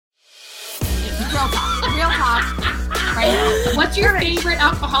talk right now. What's your favorite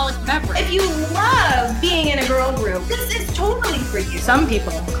alcoholic beverage? If you love being in a girl group, this is totally for you. Some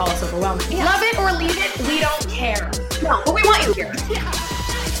people call us overwhelming. Yeah. Love it or leave it, we don't care. No, but we want you here. Yeah.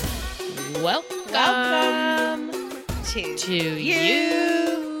 Welcome to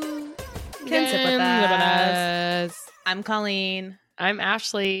you. Can sip with us. I'm Colleen. I'm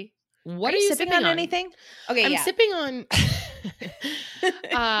Ashley. What are you sipping on? Anything? Okay, I'm sipping on. You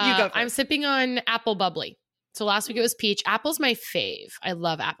go first. I'm sipping on apple bubbly. So last week it was peach. Apple's my fave. I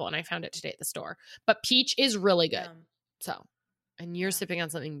love apple, and I found it today at the store. But peach is really good. And you're sipping on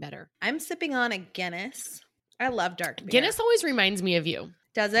something better. I'm sipping on a Guinness. I love dark beer. Guinness always reminds me of you.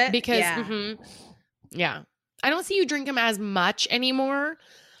 Does it? Because yeah. I don't see you drink them as much anymore,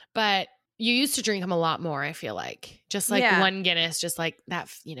 but you used to drink them a lot more. I feel like just like one Guinness, just like that.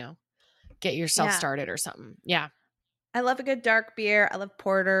 Get yourself started or something. Yeah. I love a good dark beer. I love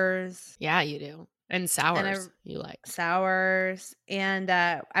porters. Yeah, you do. And sours. You like sours. And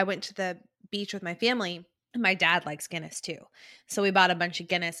I went to the beach with my family, and my dad likes Guinness too. So we bought a bunch of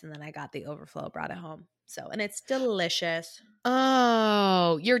Guinness, and then I got the overflow, brought it home. And it's delicious.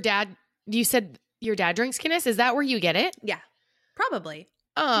 Oh, you said your dad drinks Guinness? Is that where you get it? Yeah, probably.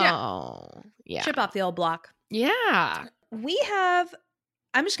 Oh, yeah. Chip off the old block. Yeah.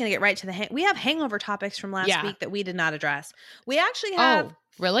 I'm just going to get right to we have hangover topics from last week that we did not address. We actually have. Oh,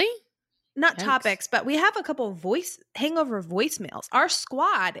 really? Not topics, but we have a couple hangover voicemails. Our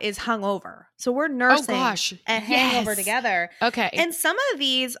squad is hungover. So we're nursing a hangover together. Okay. And some of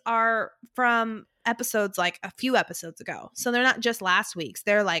these are from episodes like a few episodes ago. So they're not just last week's.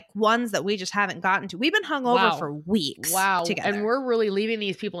 They're like ones that we just haven't gotten to. We've been hungover for weeks. Wow. Together. And we're really leaving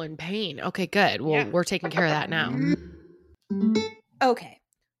these people in pain. Okay, good. Well, we're taking care of that now. Okay.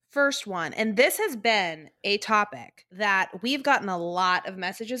 First one. And this has been a topic that we've gotten a lot of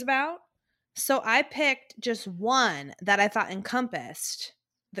messages about. So I picked just one that I thought encompassed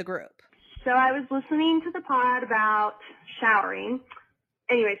the group. So I was listening to the pod about showering.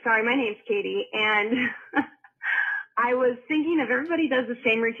 Anyway, sorry, my name's Katie. And I was thinking if everybody does the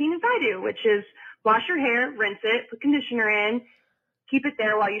same routine as I do, which is wash your hair, rinse it, put conditioner in, keep it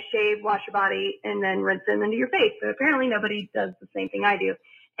there while you shave, wash your body, and then rinse it into your face. But apparently nobody does the same thing I do.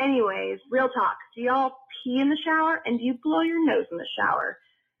 Anyways, real talk. Do y'all pee in the shower, and do you blow your nose in the shower?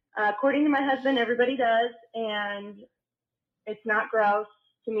 According to my husband, everybody does, and it's not gross.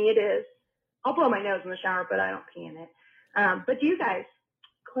 To me, it is. I'll blow my nose in the shower, but I don't pee in it. But do you guys?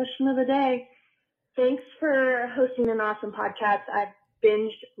 Question of the day. Thanks for hosting an awesome podcast. I've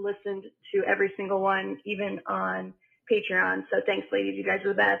listened to every single one, even on Patreon. So thanks, ladies. You guys are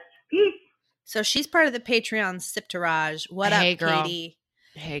the best. Peace. So she's part of the Patreon Siptourage. What up, girl. Katie?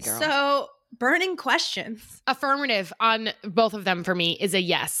 Hey, girl. So burning questions. Affirmative on both of them for me is a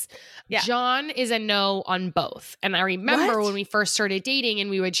yes. Yeah. John is a no on both. And I remember when we first started dating and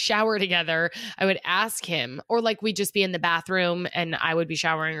we would shower together, I would ask him, or like we'd just be in the bathroom and I would be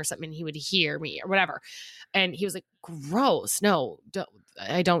showering or something and he would hear me or whatever. And he was like, gross. No,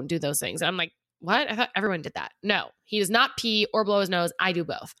 I don't do those things. And I'm like, what? I thought everyone did that. No, he does not pee or blow his nose. I do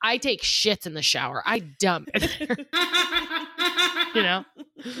both. I take shits in the shower. I dump it. You know,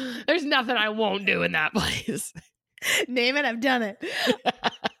 there's nothing I won't do in that place. Name it. I've done it.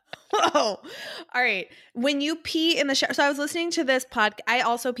 Whoa. All right. When you pee in the shower. So I was listening to this podcast. I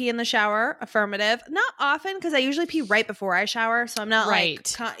also pee in the shower. Affirmative. Not often because I usually pee right before I shower. So I'm not like,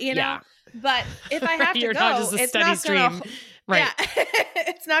 you know, but if I have to You're go, not just a it's steady not stream. gonna, Right. Yeah,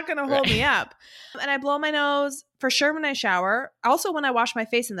 it's not going to hold me up. And I blow my nose for sure when I shower. Also, when I wash my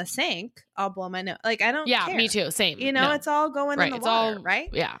face in the sink, I'll blow my nose. Like, I don't care. Me too. Same. You know, it's all going in the it's water, all, right?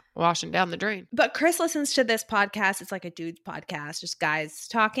 Yeah. Washing down the drain. But Chris listens to this podcast. It's like a dude's podcast, just guys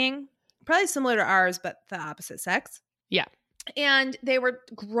talking. Probably similar to ours, but the opposite sex. Yeah. And they were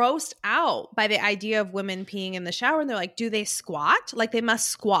grossed out by the idea of women peeing in the shower. And they're like, do they squat? Like they must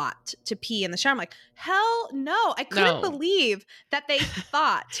squat to pee in the shower. I'm like, hell no. I couldn't believe that they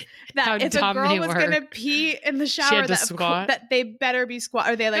thought that if a girl was going to pee in the shower, that they better be squat,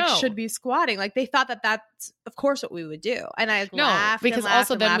 or they should be squatting. Like they thought that that's of course what we would do. And I laughed because and laughed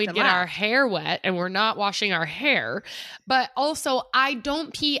also and then laughed we'd and get laughed. our hair wet and we're not washing our hair. But also I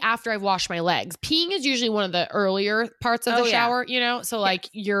don't pee after I've washed my legs. Peeing is usually one of the earlier parts of the shower, you know? So like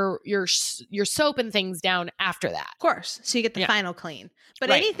your soap and things down after that. Of course. So you get the final clean. But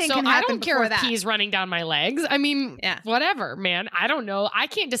anything can happen I don't care before if that. pee's running down my legs. I mean, whatever, man. I don't know. I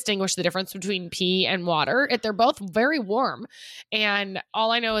can't distinguish the difference between pee and water. They're both very warm. And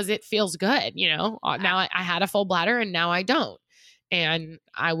all I know is it feels good, you know? Now I had a full bladder and now I don't. And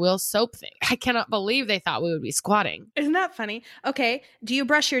I will soap things. I cannot believe they thought we would be squatting. Isn't that funny? Okay. Do you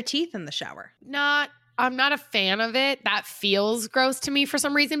brush your teeth in the shower? Not I'm not a fan of it. That feels gross to me for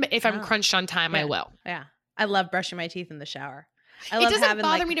some reason. But if I'm crunched on time, I will. Yeah. I love brushing my teeth in the shower. It doesn't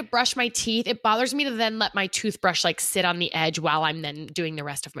bother me to brush my teeth. It bothers me to then let my toothbrush like sit on the edge while I'm then doing the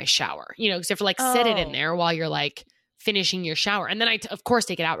rest of my shower. You know, because you have to like sit it in there while you're like finishing your shower. And then I, of course,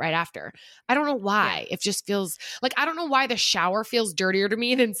 take it out right after. I don't know why. Yeah. It just feels like, I don't know why the shower feels dirtier to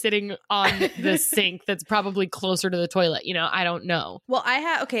me than sitting on the sink that's probably closer to the toilet. You know, I don't know. Well,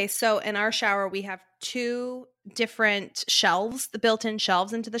 so in our shower, we have 2 different shelves, the built-in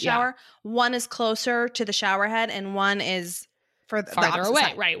shelves into the shower. Yeah. One is closer to the shower head and one is farther away.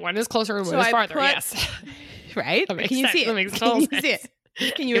 Side. Right. One is closer and one is farther. Yes. Right? Can you see it? That makes Can you sense. see it?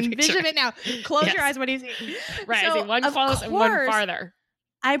 Can you envision it now? Close your eyes. What do you see? Right. So, I see one close and one farther.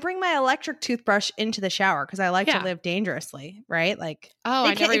 I bring my electric toothbrush into the shower because I like to live dangerously, right? Like,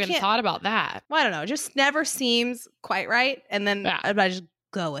 I never even thought about that. Well, I don't know. It just never seems quite right. And then I just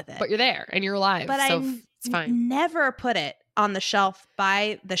go with it. But you're there and you're alive. But so it's fine. Never put it on the shelf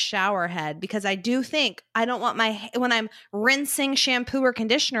by the shower head because I do think I don't want when I'm rinsing shampoo or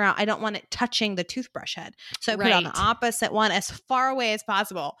conditioner out, I don't want it touching the toothbrush head. So I put it on the opposite one as far away as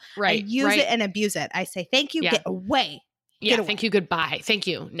possible. Right. I use it and abuse it. I say, thank you, get away. Yeah, thank you, goodbye. Thank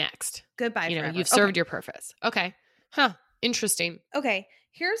you, next. Goodbye You know, forever. you've served your purpose. Okay. Huh. Interesting. Okay,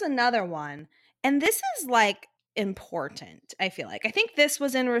 here's another one. And this is like important, I feel like. I think this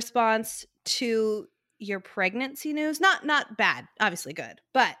was in response to your pregnancy news. Not bad, obviously good,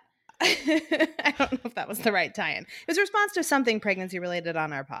 but I don't know if that was the right tie-in. It was a response to something pregnancy related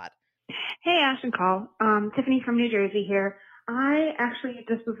on our pod. Hey, Ash and Call. Tiffany from New Jersey here. I actually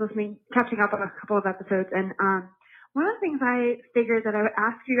just was catching up on a couple of episodes, and one of the things I figured that I would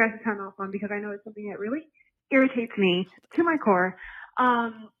ask you guys to turn off on, because I know it's something that really irritates me to my core,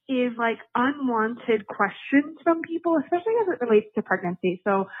 is like unwanted questions from people, especially as it relates to pregnancy.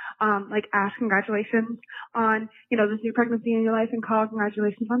 So, like, Ash, congratulations on, this new pregnancy in your life, and Call,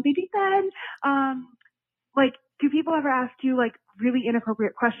 congratulations on baby Ben. Like, do people ever ask you like really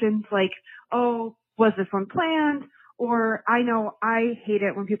inappropriate questions like, oh, was this one planned? Or I know I hate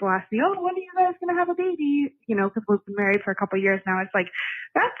it when people ask me, oh, when are you guys going to have a baby? Because we've been married for a couple of years now. It's like,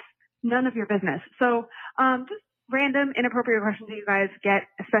 that's none of your business. So just random inappropriate questions that you guys get,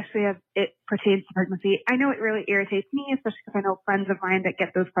 especially as it pertains to pregnancy. I know it really irritates me, especially because I know friends of mine that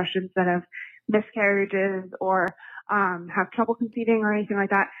get those questions that have miscarriages or have trouble conceiving or anything like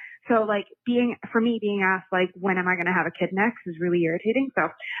that. So like being asked like, when am I going to have a kid next is really irritating. So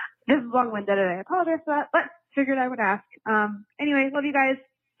this is long-winded and I apologize for that, but figured I would ask. Anyway, love you guys.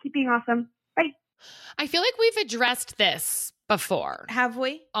 Keep being awesome. Bye. I feel like we've addressed this before. Have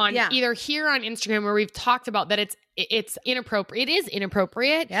we? Either here on Instagram where we've talked about that it's inappropriate. It is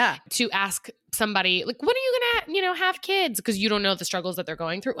inappropriate to ask somebody like, when are you going to, have kids? Because you don't know the struggles that they're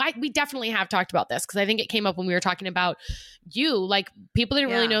going through. We definitely have talked about this because I think it came up when we were talking about you. Like people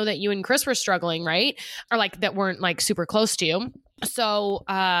didn't really know that you and Chris were struggling, right? Or like that weren't like super close to you. So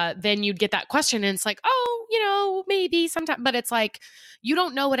then you'd get that question and it's like, oh, maybe sometime, but it's like, you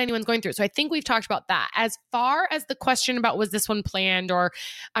don't know what anyone's going through. So I think we've talked about that. As far as the question about was this one planned, or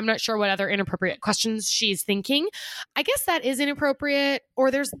I'm not sure what other inappropriate questions she's thinking, I guess that is inappropriate.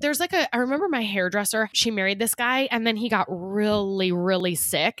 Or there's like I remember my hairdresser, she married this guy and then he got really, really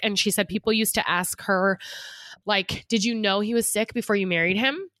sick. And she said people used to ask her, like, did you know he was sick before you married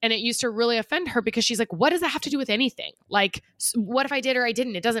him? And it used to really offend her because she's like, what does that have to do with anything? Like, what if I did or I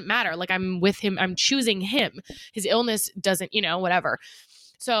didn't? It doesn't matter. Like, I'm with him. I'm choosing him. His illness doesn't, whatever.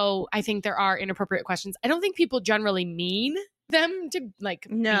 So I think there are inappropriate questions. I don't think people generally mean them to be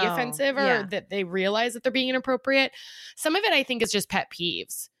offensive or that they realize that they're being inappropriate. Some of it I think is just pet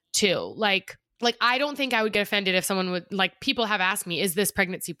peeves too. Like I don't think I would get offended if someone would, like, people have asked me, is this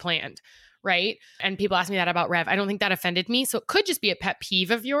pregnancy planned? Right? And people ask me that about Rev. I don't think that offended me. So it could just be a pet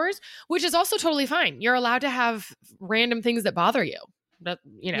peeve of yours, which is also totally fine. You're allowed to have random things that bother you. That,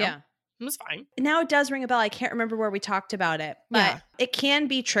 it's fine. Now it does ring a bell. I can't remember where we talked about it, but it can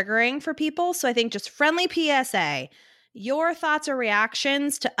be triggering for people. So I think just friendly PSA, your thoughts or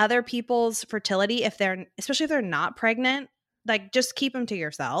reactions to other people's fertility, especially if they're not pregnant, like just keep them to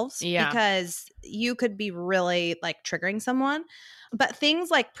yourselves because you could be really like triggering someone. But things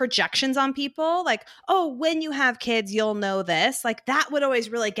like projections on people, like, oh, when you have kids, you'll know this. Like that would always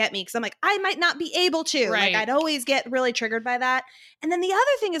really get me because I'm like, I might not be able to. Right. Like I'd always get really triggered by that. And then the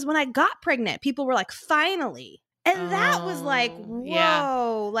other thing is when I got pregnant, people were like, finally. And that was like,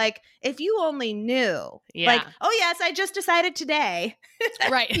 whoa, like if you only knew, like, oh yes, I just decided today.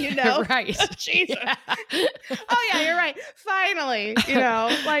 Right. Right. Jesus. Yeah. Oh yeah, you're right. Finally,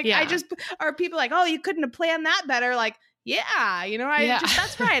 like I just, are people like, oh, you couldn't have planned that better. Like, Yeah,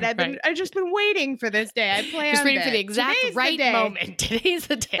 that's right. I've just been waiting for this day. I planned Just waiting it. for the exact Today's right the day. moment. Today's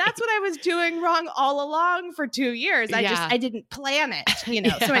the day. That's what I was doing wrong all along for 2 years. I didn't plan it, So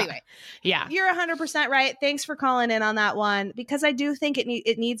anyway, you're 100% right. Thanks for calling in on that one, because I do think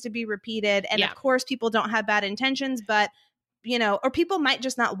it needs to be repeated. And of course, people don't have bad intentions, but or people might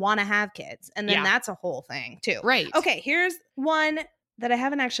just not want to have kids, and then that's a whole thing too. Right. Okay, here's one that I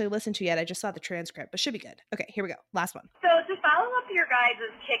haven't actually listened to yet. I just saw the transcript, but should be good. Okay, here we go. Last one. So to follow up your guys'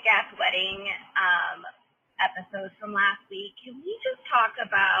 kick-ass wedding episodes from last week, can we just talk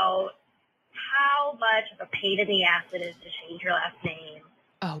about how much of a pain in the ass it is to change your last name?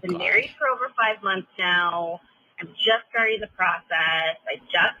 Oh, I've been married for over 5 months now. I'm just starting the process. I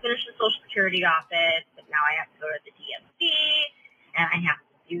just finished the Social Security office, but now I have to go to the DMV, and I have to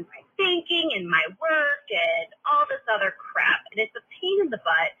do my banking and my work and all this other crap. And it's a pain in the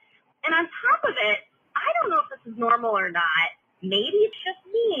butt. And on top of it, I don't know if this is normal or not. Maybe it's just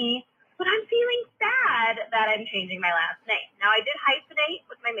me, but I'm feeling sad that I'm changing my last name. Now, I did hyphenate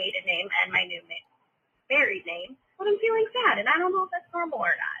with my maiden name and my new name, married name, but I'm feeling sad, and I don't know if that's normal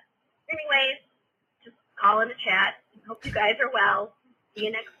or not. Anyways, just call in the chat. Hope you guys are well. See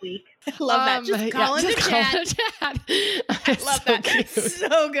you next week. Love that. Just call in the chat. I love that. Cute. That's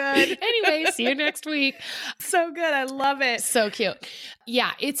so good. Anyway, see you next week. So good. I love it. So cute.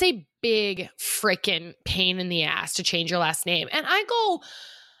 Yeah, it's a big freaking pain in the ass to change your last name. And I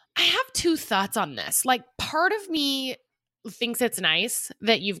have two thoughts on this. Like, part of me thinks it's nice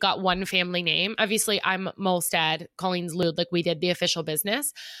that you've got one family name. Obviously, I'm Molstad, Colleen's Lude, like we did the official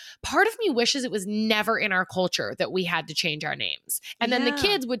business. Part of me wishes it was never in our culture that we had to change our names. And then the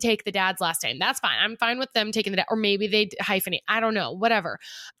kids would take the dad's last name. That's fine. I'm fine with them taking the dad, or maybe they hyphenate. I don't know, whatever.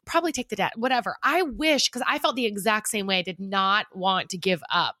 Probably take the dad, whatever. I wish, because I felt the exact same way. I did not want to give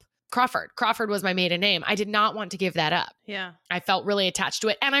up Crawford. Crawford was my maiden name. I did not want to give that up. Yeah. I felt really attached to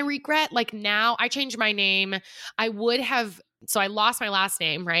it. And I regret, like, now I changed my name. I lost my last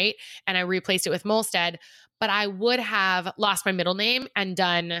name, right? And I replaced it with Molstead, but I would have lost my middle name and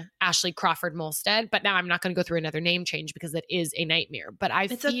done Ashley Crawford Molstead. But now I'm not going to go through another name change because it is a nightmare. But I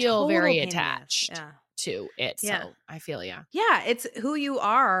feel very attached to it. Yeah. So I feel, Yeah, it's who you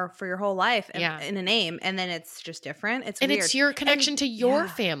are for your whole life in a name. And then it's just different. It's weird. It's your connection to your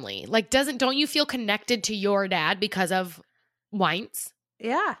family. Like, don't you feel connected to your dad because of Weintz?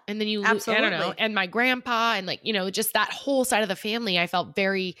 Yeah. And then you, absolutely. I don't know, and my grandpa and just that whole side of the family, I felt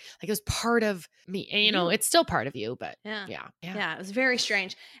very like it was part of me. And, it's still part of you, but yeah. It was very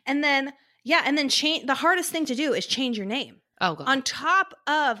strange. And then, change. The hardest thing to do is change your name. Oh, God. On top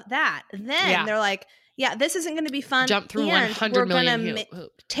of that, then they're like, this isn't going to be fun. Jump through 100 million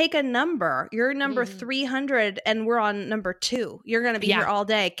hoops. Take a number. You're number 300 and we're on number 2. You're going to be here all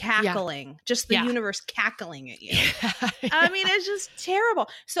day cackling. Just the universe cackling at you. I mean, it's just terrible.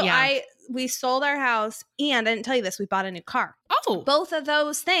 So we sold our house, and I didn't tell you this, we bought a new car. Oh. Both of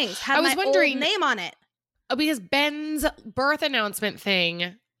those things had my old name on it. Because Ben's birth announcement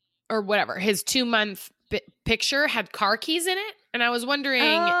thing, or whatever, his 2-month picture had car keys in it. And I was wondering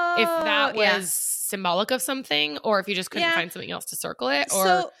if that was symbolic of something, or if you just couldn't find something else to circle it,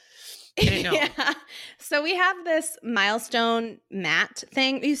 or I didn't know. So we have this milestone mat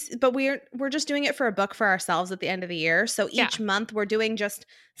thing, but we're just doing it for a book for ourselves at the end of the year. So each month we're doing just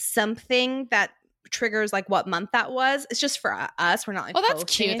something that triggers like what month that was. It's just for us. We're not like, that's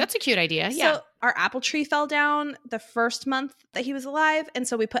cute. That's a cute idea. So our apple tree fell down the first month that he was alive, and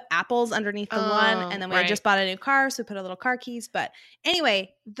so we put apples underneath the one, and then we had just bought a new car, so we put a little car keys. But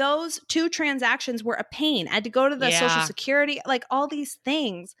anyway, those 2 transactions were a pain. I had to go to the Social Security, like all these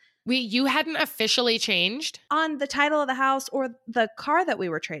things. You hadn't officially changed on the title of the house or the car that we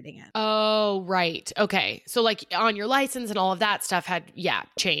were trading in. Oh, right. Okay. So like on your license and all of that stuff had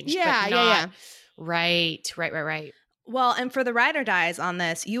changed. Yeah. Right. Well, and for the ride or dies on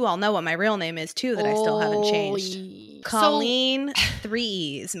this, you all know what my real name is too that I still haven't changed. Colleen 3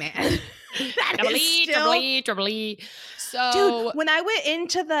 E's, man. Triple E. So, dude, when I went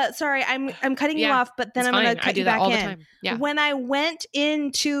into I'm cutting you off, but then I'm going to cut you back all in. The time. Yeah. When I went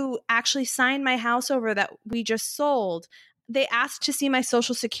in to actually sign my house over that we just sold, they asked to see my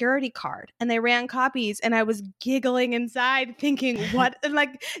Social Security card, and they ran copies, and I was giggling inside thinking, what,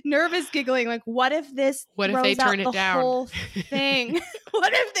 like nervous giggling, like what if this what if they turn it down? Whole thing?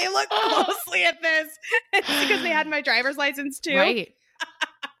 What if they look closely at this? It's because they had my driver's license too. Right.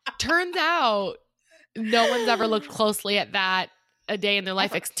 Turns out no one's ever looked closly at that a day in their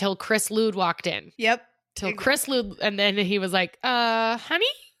life until Chris Lude walked in. Yep. Chris Lude, and then he was like, honey?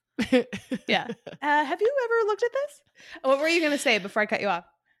 Yeah. Have you ever looked at this? What were you going to say before I cut you off?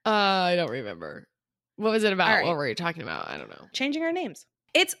 I don't remember. What was it about? All right. What were you talking about? I don't know. Changing our names.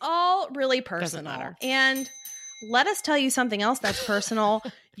 It's all really Doesn't personal. matter. And let us tell you something else that's personal.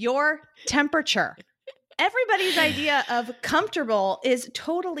 Your temperature. Everybody's idea of comfortable is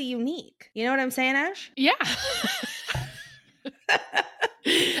totally unique. You know what I'm saying, Ash? Yeah.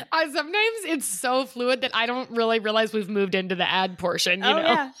 Sometimes it's so fluid that I don't really realize we've moved into the ad portion. You know?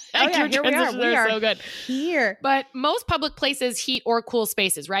 Yeah. Your Here we are. transitions We are so good. here. But most public places heat or cool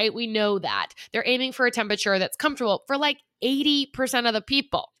spaces, right? We know that. They're aiming for a temperature that's comfortable for like 80% of the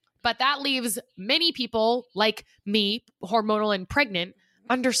people. But that leaves many people like me, hormonal and pregnant,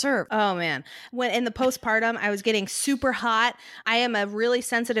 underserved. Oh man. When in the postpartum, I was getting super hot. I am a really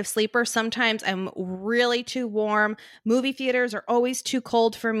sensitive sleeper. Sometimes I'm really too warm. Movie theaters are always too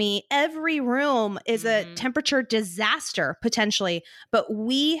cold for me. Every room is a temperature disaster potentially, but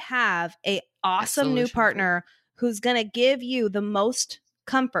we have a awesome new partner who's going to give you the most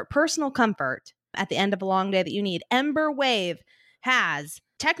comfort, personal comfort at the end of a long day that you need. Ember Wave has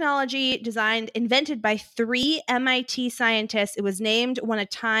technology invented by 3 MIT scientists. It was named one of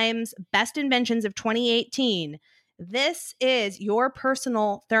Time's best inventions of 2018. This is your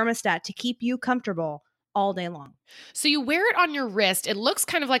personal thermostat to keep you comfortable all day long. So you wear it on your wrist. It looks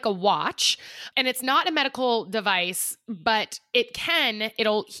kind of like a watch, and it's not a medical device, but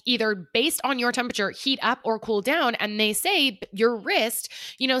it'll either based on your temperature heat up or cool down. And they say your wrist,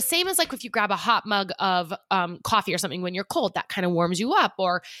 same as like if you grab a hot mug of coffee or something when you're cold, that kind of warms you up.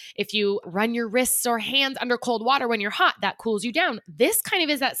 Or if you run your wrists or hands under cold water when you're hot, that cools you down. This kind of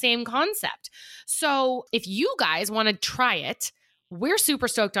is that same concept. So if you guys want to try it, we're super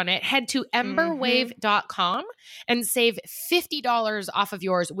stoked on it. Head to emberwave.com and save $50 off of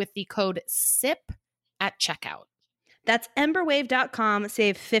yours with the code SIP at checkout. That's emberwave.com.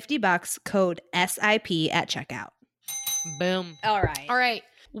 Save $50, code SIP at checkout. Boom. All right.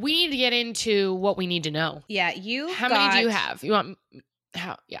 We need to get into what we need to know. Yeah, How many do you have? You want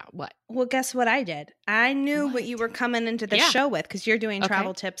what? Well, guess what I did? I knew what you were coming into the show with because you're doing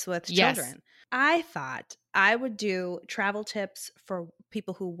travel tips with children. I thought I would do travel tips for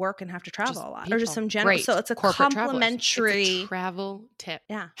people who work and have to travel a lot, or just some general. Great. So it's a Corporate complimentary It's a travel tip.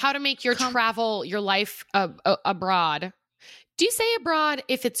 Yeah. How to make your your life abroad. Do you say abroad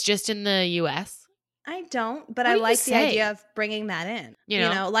if it's just in the U.S.? I don't, but What I do you like the say? idea of bringing that in. You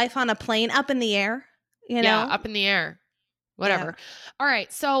know? Life on a plane, up in the air. Yeah, up in the air. Whatever. Yeah. All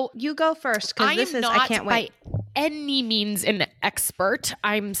right. So you go first because I can't wait. By any means an expert.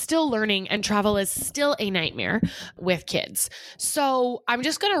 I'm still learning, and travel is still a nightmare with kids. So I'm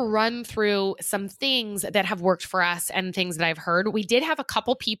just going to run through some things that have worked for us and things that I've heard. We did have a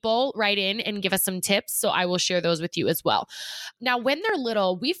couple people write in and give us some tips, so I will share those with you as well. Now, when they're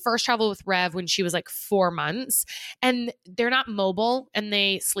little, we first traveled with Rev when she was like 4 months, and they're not mobile and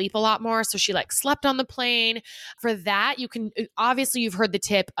they sleep a lot more. So she like slept on the plane. For that, you can obviously you've heard the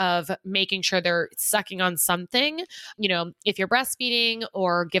tip of making sure they're sucking on something. If you're breastfeeding,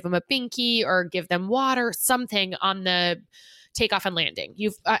 or give them a binky or give them water, something on the takeoff and landing.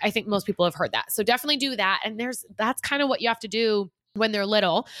 I think most people have heard that. So definitely do that. And that's kind of what you have to do when they're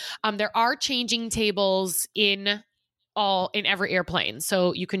little. There are changing tables in every airplane.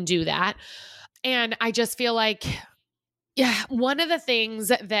 So you can do that. And I just feel like, yeah, one of the things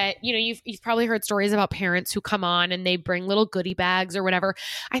that, you've probably heard stories about parents who come on and they bring little goodie bags or whatever.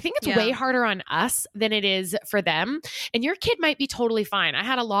 I think it's way harder on us than it is for them. And your kid might be totally fine. I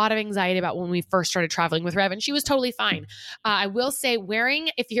had a lot of anxiety about when we first started traveling with Rev, and she was totally fine. I will say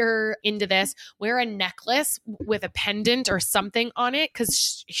if you're into this, wear a necklace with a pendant or something on it,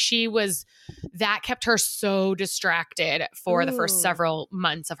 because that kept her so distracted for the first several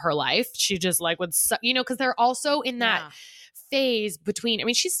months of her life. She just because they're also in that phase between,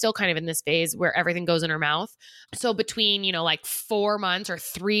 she's still kind of in this phase where everything goes in her mouth. So between, 4 months or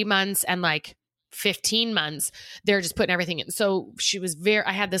 3 months and 15 months, they're just putting everything in. So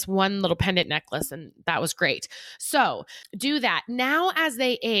I had this one little pendant necklace, and that was great. So do that. Now, as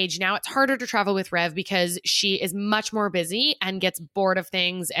they age, now it's harder to travel with Rev because she is much more busy and gets bored of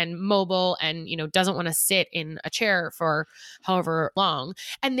things and mobile and, doesn't want to sit in a chair for however long.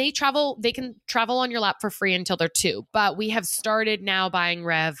 And they can travel on your lap for free until they're 2. But we have started now buying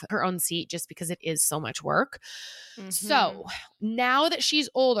Rev her own seat just because it is so much work. Mm-hmm. So now that she's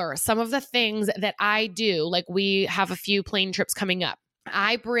older, some of the things that I do, like we have a few plane trips coming up,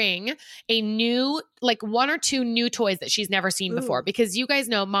 I bring a new, 1 or 2 new toys that she's never seen before, because you guys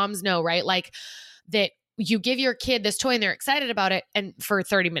know, moms know, right? That you give your kid this toy and they're excited about it and for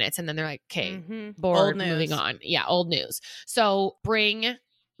 30 minutes and then they're like, okay, bored, moving on. Yeah, old news. So bring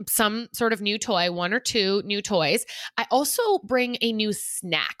some sort of new toy, 1 or 2 new toys. I also bring a new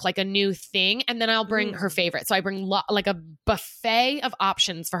snack, like a new thing, and then I'll bring her favorite. So I bring like a buffet of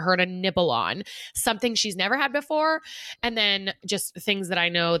options for her to nibble on, something she's never had before, and then just things that I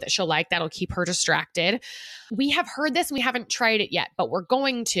know that she'll like that'll keep her distracted. We have heard this and we haven't tried it yet, but we're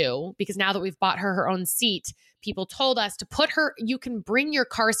going to, because now that we've bought her own seat, people told us to put her, you can bring your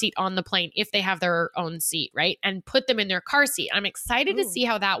car seat on the plane if they have their own seat, right? And put them in their car seat. I'm excited to see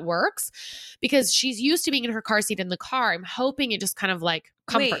how that works because she's used to being in her car seat in the car. I'm hoping it just kind of like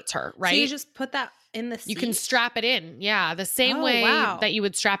comforts her, right? So you just put that in the seat? You can strap it in. Yeah. The same way that you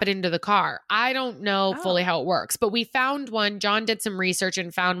would strap it into the car. I don't know fully how it works, but we found one. John did some research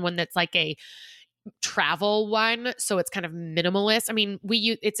and found one that's like a travel one, so it's kind of minimalist. I mean,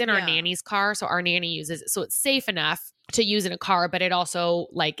 it's in our nanny's car, so our nanny uses it, so it's safe enough to use in a car, but it also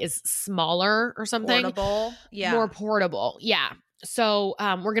like is smaller or something, more portable. Yeah. So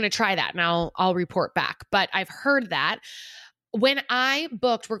we're gonna try that, and I'll report back. But I've heard that when I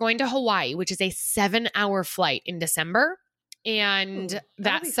booked, we're going to Hawaii, which is a 7-hour flight in December. And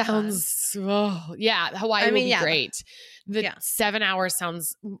that sounds, Hawaii will be great. The 7 hours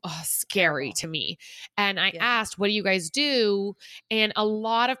sounds scary to me. And I asked, what do you guys do? And a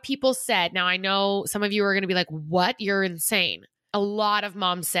lot of people said, now I know some of you are going to be like, what? You're insane. A lot of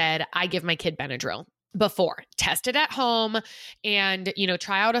moms said, I give my kid Benadryl before, test it at home, and,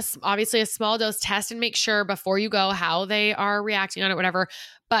 try out obviously a small dose, test and make sure before you go how they are reacting on it, whatever.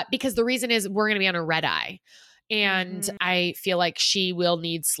 But because the reason is we're going to be on a red eye. And I feel like she will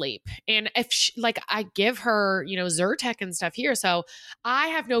need sleep. And if I give her, Zyrtec and stuff here. So I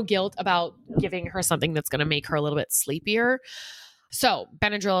have no guilt about giving her something that's going to make her a little bit sleepier. So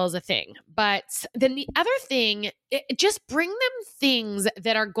Benadryl is a thing. But then the other thing, just bring them things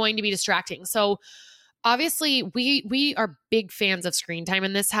that are going to be distracting. So obviously we are big fans of screen time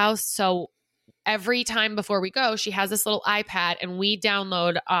in this house. So every time before we go, she has this little iPad and we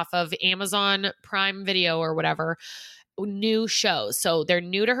download off of Amazon Prime Video or whatever new shows. So they're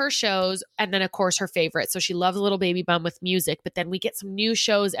new to her shows. And then of course her favorite. So she loves Little Baby Bum with music, but then we get some new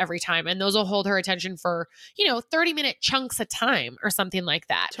shows every time. And those will hold her attention for, 30-minute chunks of time or something like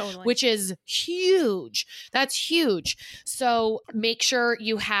that, which is huge. That's huge. So make sure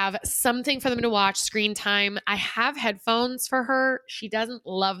you have something for them to watch, screen time. I have headphones for her. She doesn't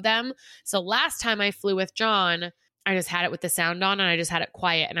love them. So last time I flew with John, I just had it with the sound on and I just had it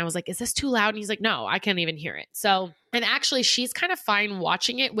quiet. And I was like, is this too loud? And he's like, no, I can't even hear it. So, and actually she's kind of fine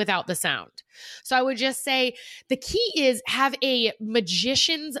watching it without the sound. So I would just say the key is have a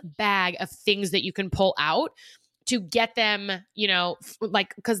magician's bag of things that you can pull out to get them,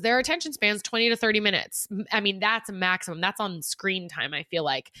 because their attention span's 20 to 30 minutes. I mean, that's a maximum. That's on screen time, I feel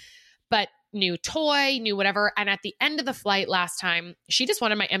like. But new toy, new whatever. And at the end of the flight last time, she just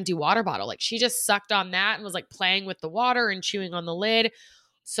wanted my empty water bottle. Like she just sucked on that and was like playing with the water and chewing on the lid.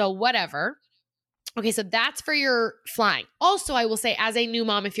 So whatever. Okay, so that's for your flying. Also, I will say as a new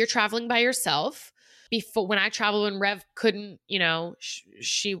mom, if you're traveling by yourself, when I traveled when Rev couldn't,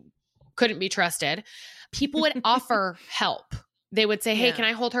 she couldn't be trusted, people would offer help. They would say, hey, can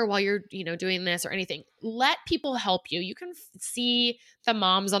I hold her while you're, doing this or anything? Let people help you. You can see the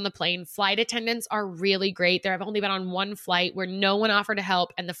moms on the plane. Flight attendants are really great. I've only been on one flight where no one offered to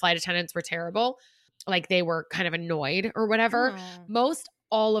help and the flight attendants were terrible. Like they were kind of annoyed or whatever. Most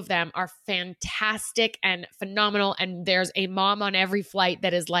all of them are fantastic and phenomenal. And there's a mom on every flight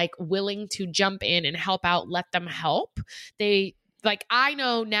that is like willing to jump in and help out, let them help. I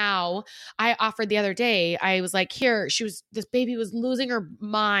know now, I offered the other day, I was like, this baby was losing her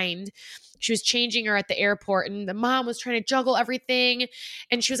mind. She was changing her at the airport and the mom was trying to juggle everything.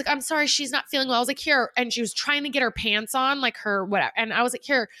 And she was like, I'm sorry, she's not feeling well. I was like, here. And she was trying to get her pants on, like her, whatever. And I was like,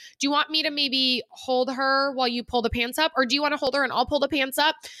 here, do you want me to maybe hold her while you pull the pants up? Or do you want to hold her and I'll pull the pants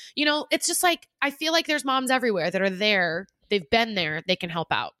up? It's just like, I feel like there's moms everywhere that are there. They've been there. They can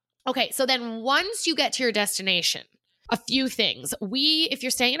help out. Okay. So then once you get to your destination, a few things. If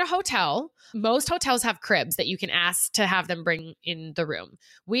you're staying in a hotel, most hotels have cribs that you can ask to have them bring in the room.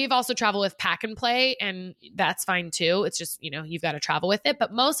 We've also traveled with Pack and Play, and that's fine too. It's just, you've got to travel with it.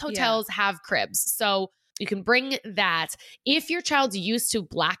 But most hotels have cribs. So you can bring that. If your child's used to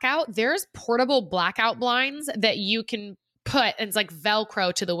blackout, there's portable blackout blinds that you can put, and it's like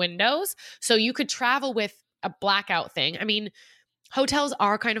Velcro to the windows. So you could travel with a blackout thing. I mean, hotels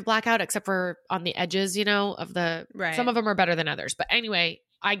are kind of blackout, except for on the edges, of the, some of them are better than others. But anyway,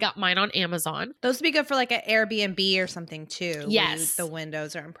 I got mine on Amazon. Those would be good for like an Airbnb or something too. Yes. The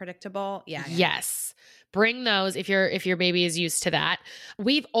windows are unpredictable. Yeah. Yes. bring those if your baby is used to that.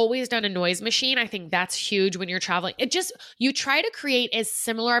 We've always done a noise machine. I think that's huge when you're traveling. You try to create as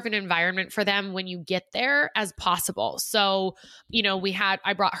similar of an environment for them when you get there as possible. So,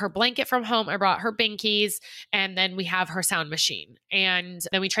 I brought her blanket from home, I brought her binkies, and then we have her sound machine. And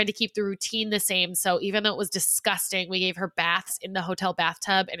then we tried to keep the routine the same. So even though it was disgusting, we gave her baths in the hotel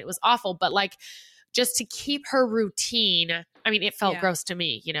bathtub and it was awful, but like just to keep her routine. I mean, it felt gross to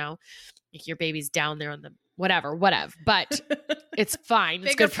me, like your baby's down there on the whatever, but it's fine.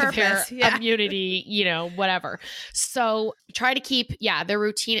 It's good for their immunity, whatever. So try to keep, the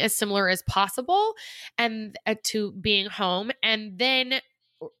routine as similar as possible and to being home. And then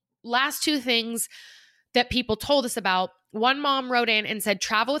last two things that people told us about. One mom wrote in and said,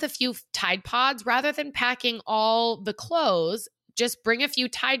 travel with a few Tide Pods rather than packing all the clothes. Just bring a few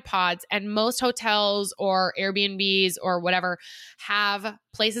Tide Pods, and most hotels or Airbnbs or whatever have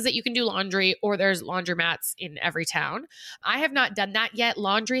places that you can do laundry, or there's laundromats in every town. I have not done that yet.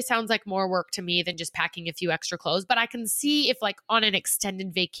 Laundry sounds like more work to me than just packing a few extra clothes, but I can see if like on an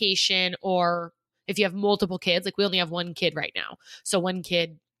extended vacation or if you have multiple kids, like we only have one kid right now. So one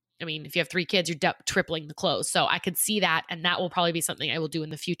kid, I mean, if you have 3 kids, you're tripling the clothes. So I could see that. And that will probably be something I will do in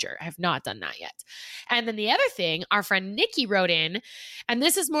the future. I have not done that yet. And then the other thing, our friend Nikki wrote in, and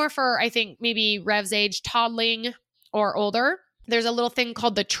this is more for, I think, maybe Rev's age, toddling or older. There's a little thing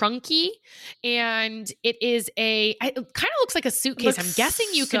called the Trunky, and it kind of looks like a suitcase. I'm guessing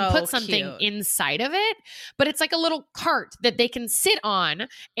you can put something inside of it, but it's like a little cart that they can sit on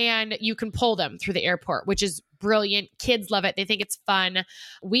and you can pull them through the airport, which is brilliant. Kids love it. They think it's fun.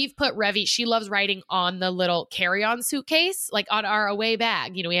 We've put Revy, she loves riding on the little carry-on suitcase, like on our away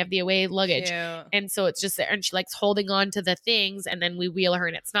bag. We have the away luggage. Cute. And so it's just there, and she likes holding on to the things, and then we wheel her,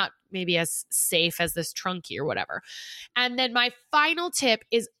 and it's not maybe as safe as this Trunky or whatever. And then my final tip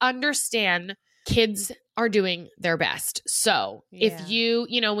is understand kids are doing their best. So if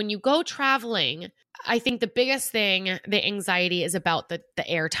when you go traveling, I think the biggest thing, the anxiety is about the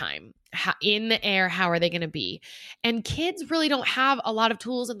airtime. In the air, how are they going to be? And kids really don't have a lot of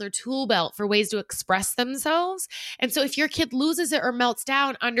tools in their tool belt for ways to express themselves. And so if your kid loses it or melts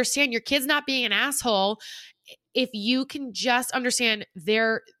down, understand your kid's not being an asshole. If you can just understand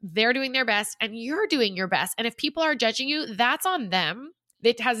they're doing their best and you're doing your best. And if people are judging you, that's on them.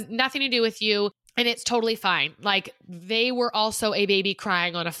 It has nothing to do with you. And it's totally fine. Like they were also a baby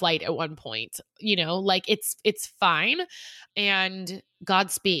crying on a flight at one point, like it's fine. And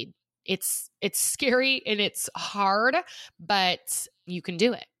Godspeed. It's scary and it's hard, but you can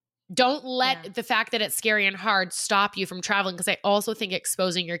do it. Don't let the fact that it's scary and hard stop you from traveling, because I also think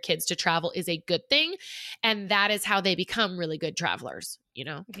exposing your kids to travel is a good thing. And that is how they become really good travelers,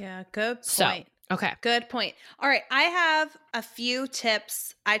 Yeah, good point. So, okay. Good point. All right. I have a few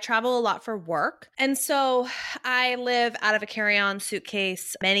tips. I travel a lot for work. And so I live out of a carry-on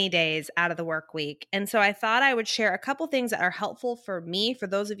suitcase many days out of the work week. And so I thought I would share a couple things that are helpful for me, for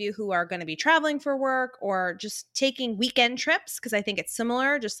those of you who are going to be traveling for work or just taking weekend trips, because I think it's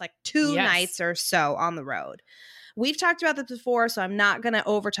similar, just like 2 nights or so on the road. We've talked about this before, so I'm not going to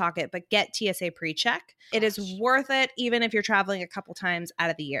overtalk it, but get TSA pre-check. It is worth it, even if you're traveling a couple times out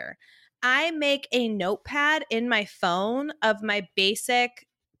of the year. I make a notepad in my phone of my basic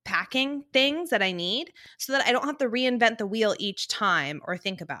packing things that I need so that I don't have to reinvent the wheel each time or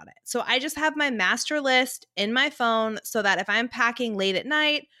think about it. So I just have my master list in my phone so that if I'm packing late at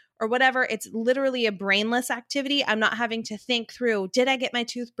night or whatever, it's literally a brainless activity. I'm not having to think through, did I get my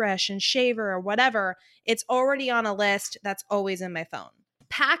toothbrush and shaver or whatever? It's already on a list that's always in my phone.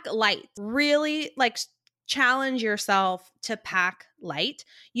 Pack light. Really challenge yourself to pack light.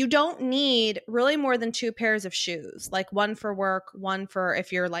 You don't need really more than 2 pairs of shoes, like one for work, one for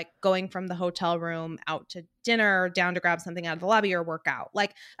if you're like going from the hotel room out to dinner or down to grab something out of the lobby or work out,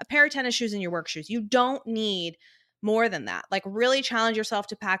 like a pair of tennis shoes and your work shoes. You don't need more than that. Like really challenge yourself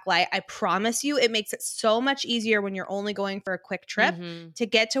to pack light. I promise you, it makes it so much easier when you're only going for a quick trip to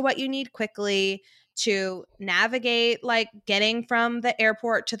get to what you need quickly, to navigate, like getting from the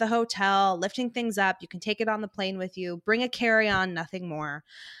airport to the hotel, lifting things up. You can take it on the plane with you. Bring a carry-on, nothing more.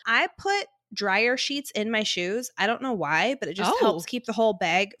 I put dryer sheets in my shoes. I don't know why, but it just helps keep the whole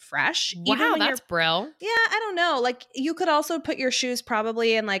bag fresh. Wow, that's brill. Yeah, I don't know. Like you could also put your shoes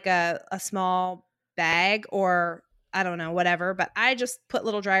probably in like a small bag or I don't know, whatever. But I just put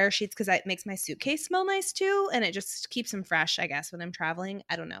little dryer sheets because it makes my suitcase smell nice too. And it just keeps them fresh, I guess, when I'm traveling.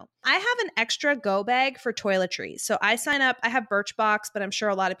 I don't know. I have an extra go bag for toiletries. So I sign up. I have Birchbox, but I'm sure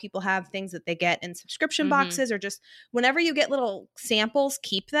a lot of people have things that they get in subscription boxes or just whenever you get little samples,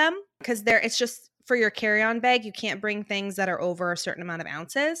 keep them because it's just for your carry-on bag. You can't bring things that are over a certain amount of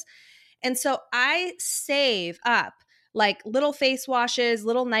ounces. And so I save up like little face washes,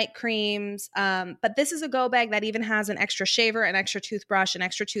 little night creams. But this is a go bag that even has an extra shaver, an extra toothbrush, an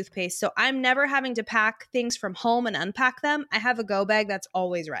extra toothpaste. So I'm never having to pack things from home and unpack them. I have a go bag that's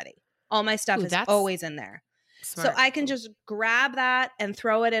always ready. All my stuff is always in there. Smart. So I can just grab that and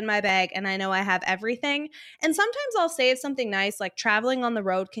throw it in my bag, and I know I have everything. And sometimes I'll save something nice, like traveling on the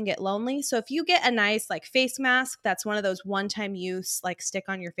road can get lonely. So if you get a nice like face mask, that's one of those one-time use like stick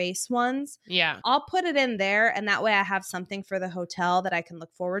on your face ones. Yeah. I'll put it in there, and that way I have something for the hotel that I can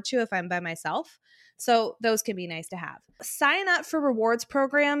look forward to if I'm by myself. So those can be nice to have. Sign up for rewards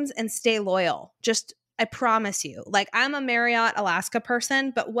programs and stay loyal. I promise you, like I'm a Marriott Alaska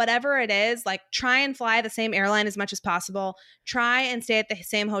person, but whatever it is, like try and fly the same airline as much as possible. Try and stay at the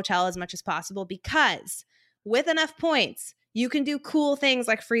same hotel as much as possible, because with enough points, you can do cool things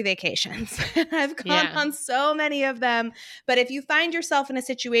like free vacations. I've gone on so many of them. But if you find yourself in a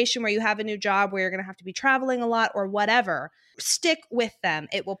situation where you have a new job where you're going to have to be traveling a lot or whatever, stick with them.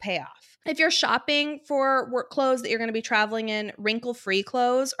 It will pay off. If you're shopping for work clothes that you're going to be traveling in, wrinkle-free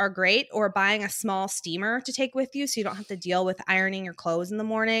clothes are great, or buying a small steamer to take with you so you don't have to deal with ironing your clothes in the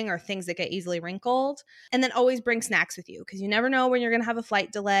morning or things that get easily wrinkled. And then always bring snacks with you, because you never know when you're going to have a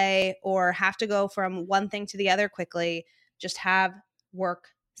flight delay or have to go from one thing to the other quickly. Just have work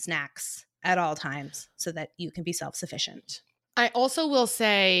snacks at all times so that you can be self-sufficient. I also will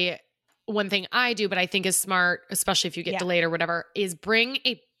say one thing I do, but I think is smart, especially if you get delayed or whatever, is bring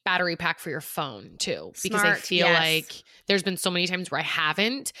a battery pack for your phone too. Because I feel like there's been so many times where I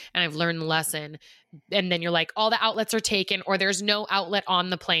haven't, and I've learned the lesson. And then you're like, all the outlets are taken, or there's no outlet on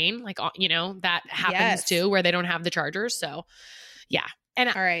the plane. Like, you know, that happens too, where they don't have the chargers. So yeah. And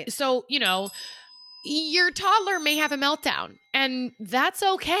all right. So, you know, your toddler may have a meltdown, and that's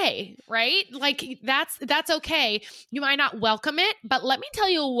okay, right? Like that's okay. You might not welcome it, but let me tell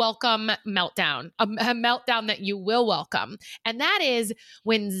you a welcome meltdown, a meltdown that you will welcome. And that is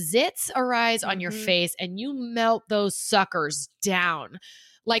when zits arise on your face and you melt those suckers down.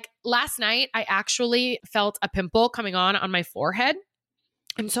 Like last night, I actually felt a pimple coming on my forehead.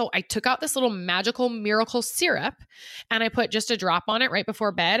 And so I took out this little magical miracle syrup and I put just a drop on it right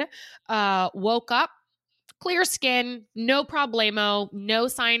before bed. Woke up, clear skin, no problemo, no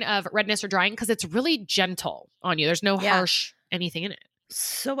sign of redness or drying, because it's really gentle on you. There's no harsh anything in it.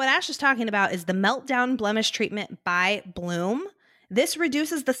 So what Ash is talking about is the Meltdown Blemish Treatment by Bloom. This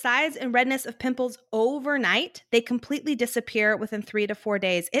reduces the size and redness of pimples overnight. They completely disappear within 3 to 4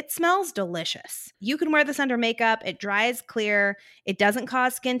 days. It smells delicious. You can wear this under makeup. It dries clear. It doesn't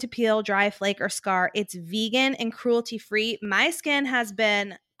cause skin to peel, dry, flake, or scar. It's vegan and cruelty-free. My skin has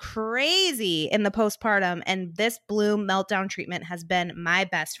been crazy in the postpartum, and this Bloom Meltdown treatment has been my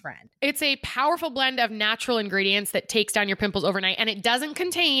best friend. It's a powerful blend of natural ingredients that takes down your pimples overnight, and it doesn't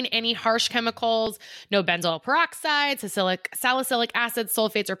contain any harsh chemicals, no benzoyl peroxide, salicylic acid,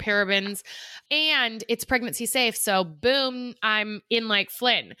 sulfates, or parabens, and it's pregnancy safe. So boom, I'm in like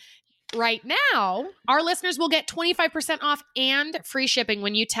Flynn. Right now, our listeners will get 25% off and free shipping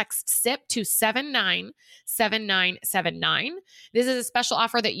when you text SIP to 797979. This is a special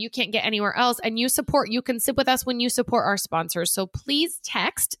offer that you can't get anywhere else, and you can sip with us when you support our sponsors. So please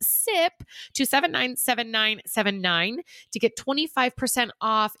text SIP to 797979 to get 25%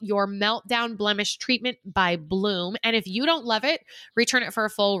 off your Meltdown Blemish Treatment by Bloom. And if you don't love it, return it for a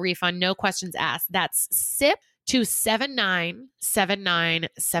full refund, no questions asked. That's SIP to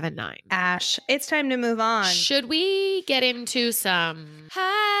 797979. Ash, it's time to move on. Should we get into some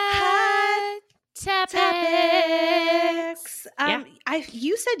hot topics?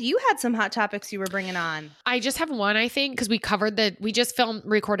 You said you had some hot topics you were bringing on. I just have one, I think, because we just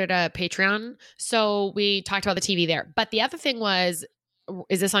recorded a Patreon. So we talked about the TV there. But the other thing was,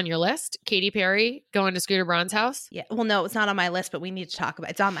 is this on your list? Katy Perry going to Scooter Braun's house? Yeah. Well, no, it's not on my list, but we need to talk about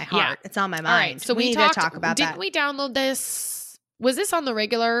it. It's on my heart. Yeah. It's on my mind. All right. So we need to talk about that. Didn't we download this? Was this on the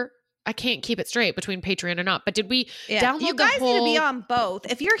regular? I can't keep it straight between Patreon and not, but did we download You guys need to be on both.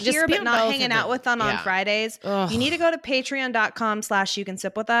 If you're here but not hanging out with them on Fridays, you need to go to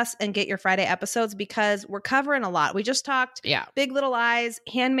patreon.com/youcansipwithus and get your Friday episodes, because we're covering a lot. We just talked Big Little Lies,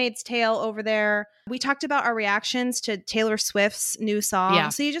 Handmaid's Tale over there. We talked about our reactions to Taylor Swift's new song. Yeah.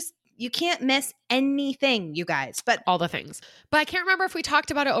 So you can't miss anything, you guys. But all the things. But I can't remember if we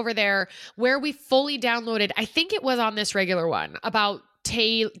talked about it over there where we fully downloaded. I think it was on this regular one about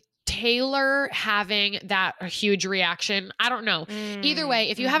Taylor having that huge reaction. I don't know. Either way,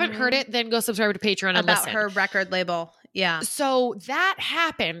 if you haven't heard it, then go subscribe to Patreon and listen. About her record label. Yeah. So that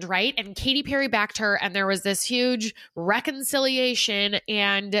happened, right? And Katy Perry backed her, and there was this huge reconciliation,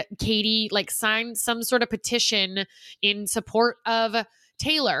 and Katy signed some sort of petition in support of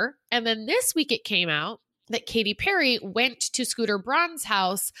Taylor. And then this week it came out that Katy Perry went to Scooter Braun's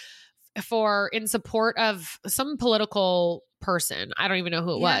house in support of some political person. I don't even know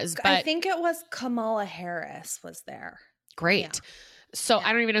who it was, but I think it was Kamala Harris was there. Great. Yeah. So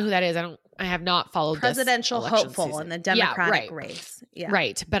I don't even know who that is. I have not followed presidential this election hopeful season. in the Democratic race. Yeah.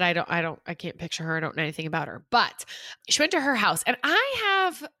 Right. But I can't picture her. I don't know anything about her. But she went to her house, and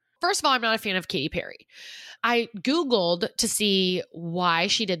first of all, I'm not a fan of Katy Perry. I Googled to see why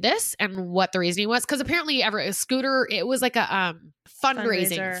she did this and what the reasoning was. Because apparently Scooter, it was like a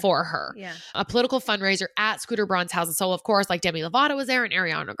fundraising for her. Yeah. A political fundraiser at Scooter Braun's house. And so, of course, like Demi Lovato was there and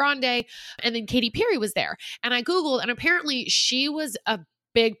Ariana Grande. And then Katy Perry was there. And I Googled, and apparently she was a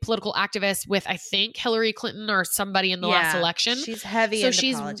big political activist with, I think, Hillary Clinton or somebody in the last election. She's heavy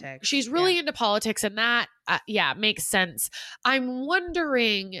into politics. She's really into politics, and that, makes sense. I'm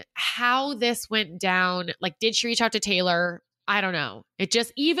wondering how this went down. Like, did she reach out to Taylor? I don't know. It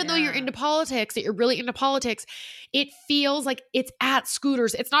just, even though you're into politics, that you're really into politics, it feels like it's at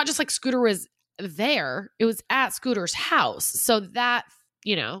Scooter's. It's not just like Scooter was there. It was at Scooter's house. So that,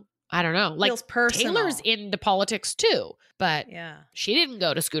 I don't know. Like, feels personal. Taylor's into politics too, but she didn't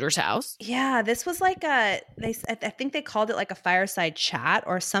go to Scooter's house. Yeah, this was like I think they called it like a fireside chat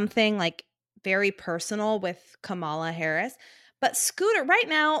or something like very personal with Kamala Harris. But Scooter, right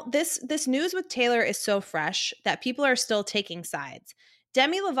now, this news with Taylor is so fresh that people are still taking sides.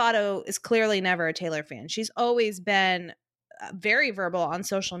 Demi Lovato is clearly never a Taylor fan. She's always been very verbal on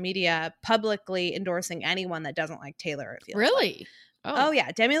social media, publicly endorsing anyone that doesn't like Taylor. It feels really? Like. Oh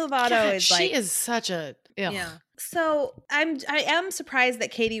yeah, Demi Lovato is like, she is such a yeah. So I am surprised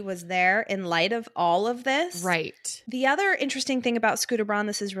that Katy was there in light of all of this. Right. The other interesting thing about Scooter Braun,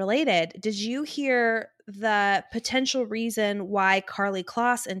 this is related. Did you hear the potential reason why Karlie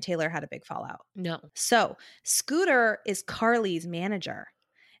Kloss and Taylor had a big fallout? No. So Scooter is Karlie's manager,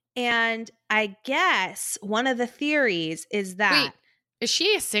 and I guess one of the theories is that. Wait. Is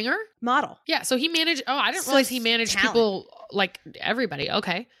she a singer? Model. Yeah. So he managed. Oh, I didn't realize he managed people like everybody.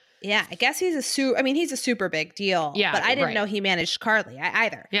 Okay. Yeah. I guess he's a super big deal. Yeah. But I didn't know he managed Karlie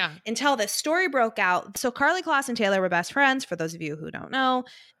either. Yeah. Until this story broke out. So Karlie Kloss and Taylor were best friends. For those of you who don't know,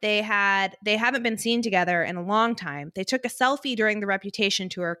 they haven't been seen together in a long time. They took a selfie during the Reputation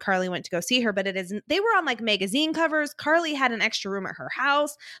tour. Karlie went to go see her, but they were on like magazine covers. Karlie had an extra room at her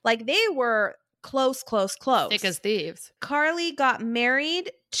house. Like they were close. Thick as thieves. Karlie got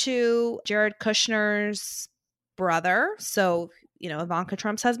married to Jared Kushner's brother. So, Ivanka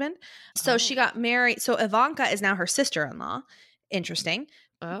Trump's husband. So she got married. So Ivanka is now her sister-in-law. Interesting.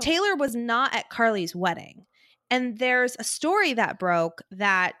 Oh. Taylor was not at Karlie's wedding. And there's a story that broke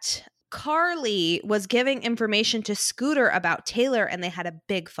that Karlie was giving information to Scooter about Taylor and they had a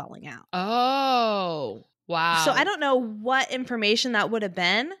big falling out. Oh, wow. So I don't know what information that would have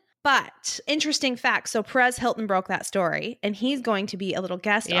been. But interesting fact. So Perez Hilton broke that story, and he's going to be a little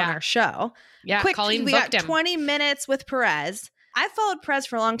guest on our show. Yeah, Colleen we got 20 minutes with Perez. I followed Perez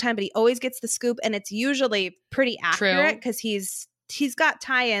for a long time, but he always gets the scoop, and it's usually pretty accurate because he's got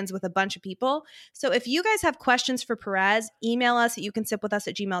tie-ins with a bunch of people. So if you guys have questions for Perez, email us at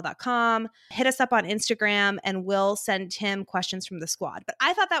youcansipwithus@gmail.com. Hit us up on Instagram and we'll send him questions from the squad. But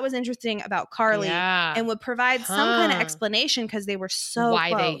I thought that was interesting about Karlie and would provide some kind of explanation because they were so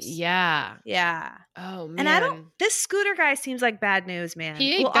close. Yeah. Oh, man. And this Scooter guy seems like bad news, man.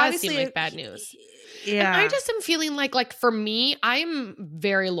 He does seem like bad news. Yeah. And I just am feeling like for me, I'm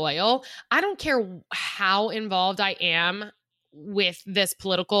very loyal. I don't care how involved I am with this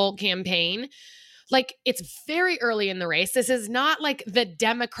political campaign. Like, it's very early in the race. This is not like the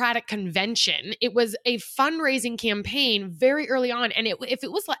Democratic convention. It was a fundraising campaign very early on. And if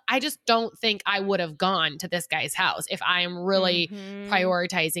it was like, I just don't think I would have gone to this guy's house if I am really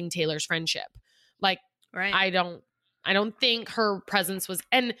prioritizing Taylor's friendship. Like, I don't think her presence was,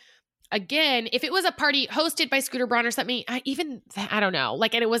 and again, if it was a party hosted by Scooter Braun or something, I don't know,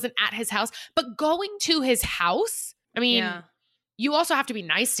 like, and it wasn't at his house, but going to his house, I mean, you also have to be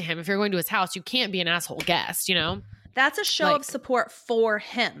nice to him. If you're going to his house, you can't be an asshole guest, That's a show of support for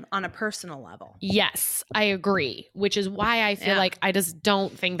him on a personal level. Yes, I agree, which is why I feel like I just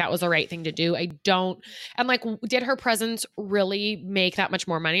don't think that was the right thing to do. I don't. And like, did her presence really make that much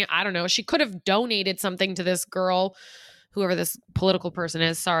more money? I don't know. She could have donated something to this girl, whoever this political person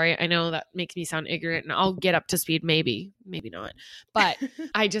is. Sorry, I know that makes me sound ignorant, and I'll get up to speed, maybe not. But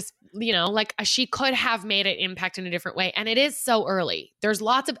I just, like, she could have made it impact in a different way. And it is so early. There's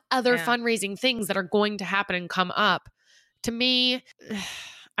lots of other fundraising things that are going to happen and come up. To me,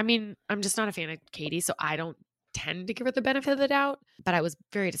 I mean, I'm just not a fan of Katy, so I don't tend to give her the benefit of the doubt. But I was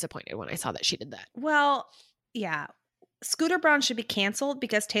very disappointed when I saw that she did that. Well, yeah. Scooter Braun should be canceled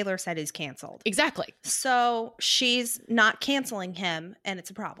because Taylor said he's canceled. Exactly. So she's not canceling him, and it's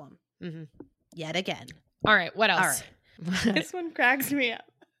a problem. Mm-hmm. Yet again. All right. What else? All right. This one cracks me up.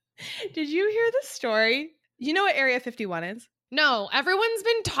 Did you hear the story? You know what Area 51 is? No, everyone's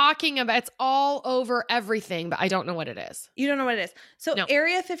been talking about it's all over everything, but I don't know what it is. You don't know what it is. So No.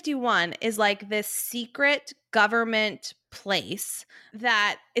 Area 51 is like this secret government place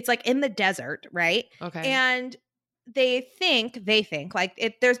that it's like in the desert, right? Okay. And they think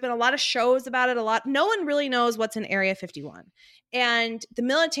like there's been a lot of shows about it, no one really knows what's in Area 51. And the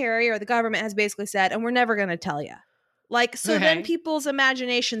military or the government has basically said, and we're never going to tell you. Like, so then people's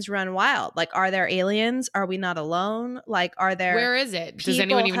imaginations run wild. Like, are there aliens? Are we not alone? Like, are there Where is it? Does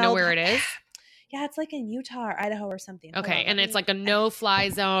anyone even know where it is? Yeah, it's like in Utah or Idaho or something. Okay, and it's like a no-fly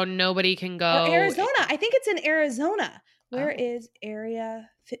zone. Nobody can go. Or Arizona. I think it's in Arizona. Where is Area?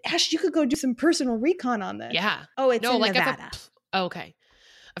 Ash, you could go do some personal recon on this. Yeah. Oh, it's in like Nevada. Okay.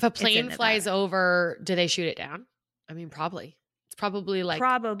 If a plane flies over, do they shoot it down? I mean, probably. It's probably like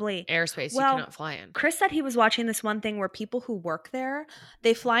airspace you cannot fly in. Chris said he was watching this one thing where people who work there,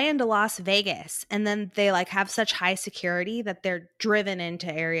 they fly into Las Vegas and then they like have such high security that they're driven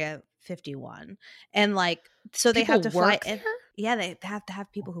into Area 51. And like, so they have to fly in. Yeah, they have to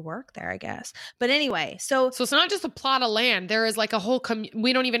have people who work there, I guess. But anyway, so it's not just a plot of land. There is like a whole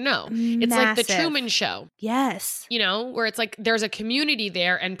we don't even know. It's like the Truman Show. Yes. You know, where it's like there's a community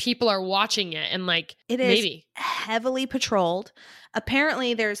there and people are watching it and like it is heavily patrolled.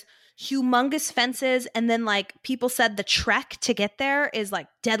 Apparently there's humongous fences, and then like people said the trek to get there is like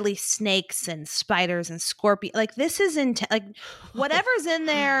deadly snakes and spiders and scorpions. Like this is like whatever's in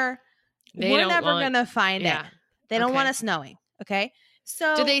there, we're never gonna find it. They don't want us knowing. Okay.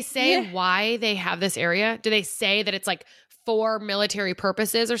 So do they say why they have this area? Do they say that it's like for military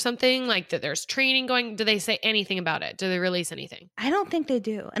purposes or something? Like that there's training going? Do they say anything about it? Do they release anything? I don't think they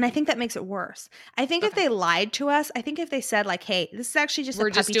do. And I think that makes it worse. I think if they lied to us, I think if they said like, hey, this is actually just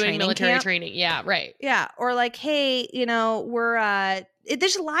we're just doing military training. Yeah. Right. Yeah. Or like, hey, you know, they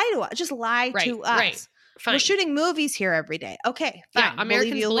just lie to us. Just lie to us. Right. Fine. We're shooting movies here every day. Okay, fine. Yeah,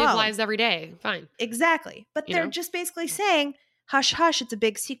 Americans believe lies every day. Fine. Exactly. But they're just basically saying, hush, hush, it's a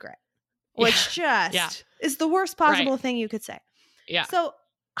big secret. Which is the worst possible thing you could say. Yeah. So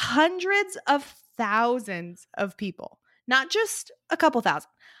hundreds of thousands of people, not just a couple thousand,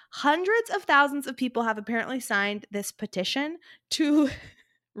 hundreds of thousands of people have apparently signed this petition to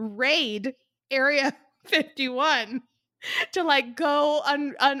raid Area 51. To like go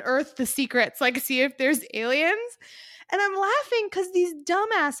unearth the secrets, like see if there's aliens. And I'm laughing because these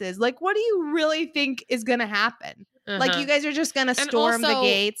dumbasses, like, what do you really think is going to happen? Like, you guys are just going to storm the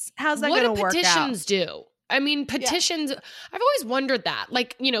gates. How's that going to work out? What do petitions do? I mean, petitions, I've always wondered that.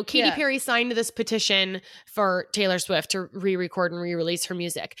 Like, you know, Katy Perry signed this petition for Taylor Swift to re-record and re-release her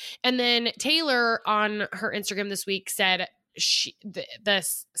music. And then Taylor on her Instagram this week said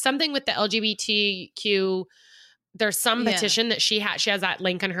something with the LGBTQ. There's some petition that she has that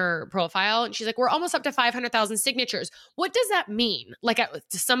link on her profile. And she's like, we're almost up to 500,000 signatures. What does that mean? Like,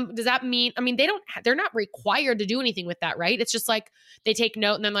 does that mean, I mean, they're not required to do anything with that, right? It's just like they take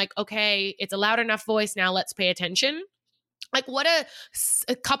note and then like, okay, it's a loud enough voice. Now let's pay attention. Like what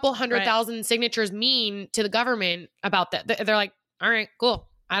a couple 100,000 signatures mean to the government about that. They're like, all right, cool.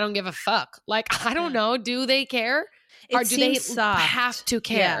 I don't give a fuck. Like, I don't know. Do they care? Or do they have to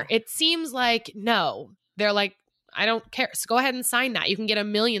care? It seems like no. They're like, I don't care. So go ahead and sign that. You can get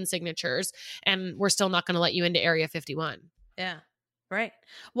 1 million signatures and we're still not going to let you into Area 51. Yeah. Right.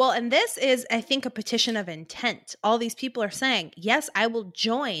 Well, and this is, I think, a petition of intent. All these people are saying, yes, I will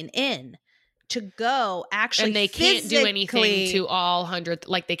join in to go actually. And they can't do anything to all 100,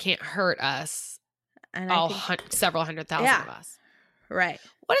 like they can't hurt us. And several 100,000 of us. Right.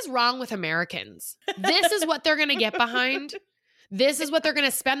 What is wrong with Americans? This is what they're going to get behind. This is what they're going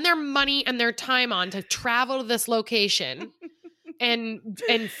to spend their money and their time on to travel to this location and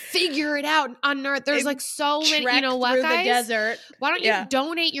figure it out. Unearth. There's like so many, you know what, guys? The desert. Why don't you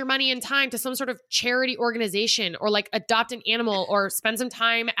donate your money and time to some sort of charity organization or like adopt an animal or spend some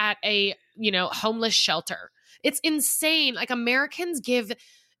time at a, you know, homeless shelter? It's insane. Like Americans give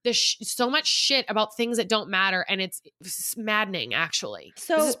so much shit about things that don't matter, and it's maddening, actually.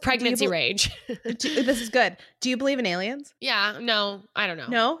 So this is pregnancy rage. This is good. Do you believe in aliens? Yeah. No. I don't know.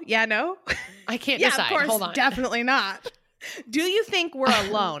 No? Yeah, no? I can't decide. Of course, hold on. Definitely not. Do you think we're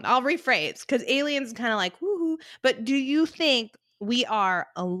alone? I'll rephrase, because aliens kind of like, woohoo. But do you think we are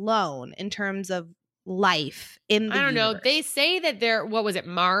alone in terms of life in the universe? Know. They say that what was it,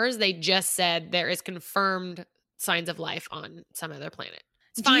 Mars? They just said there is confirmed signs of life on some other planet.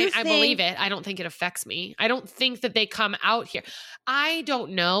 It's fine. I believe it. I don't think it affects me. I don't think that they come out here. I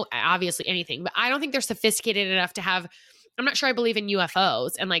don't know, obviously anything, but I don't think they're sophisticated enough to have, I'm not sure I believe in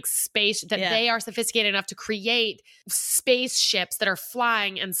UFOs and like space, that they are sophisticated enough to create spaceships that are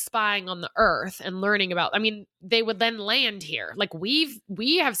flying and spying on the earth and learning about, I mean, they would then land here. Like we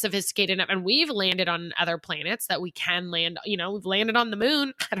have sophisticated enough, and we've landed on other planets that we can land, you know, we've landed on the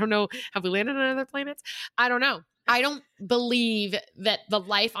moon. I don't know. Have we landed on other planets? I don't know. I don't believe that the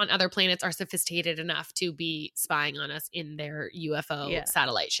life on other planets are sophisticated enough to be spying on us in their UFO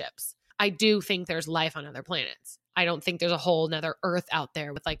satellite ships. I do think there's life on other planets. I don't think there's a whole nother Earth out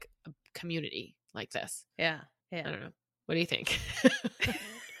there with like a community like this. Yeah. I don't know. What do you think?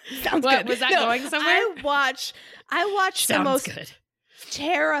 Sounds good. Was that going somewhere? I watched the most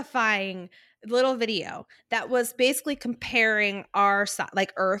terrifying little video that was basically comparing our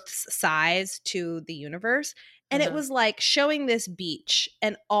like Earth's size to the universe. And it was like showing this beach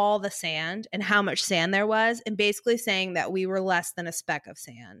and all the sand and how much sand there was, and basically saying that we were less than a speck of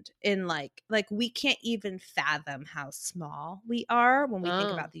sand in like we can't even fathom how small we are when we think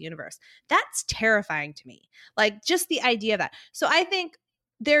about the universe. That's terrifying to me. Like just the idea of that. So I think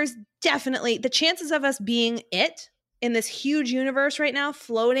there's definitely the chances of us being it in this huge universe right now,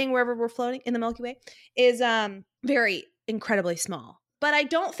 floating wherever we're floating in the Milky Way, is very incredibly small. But I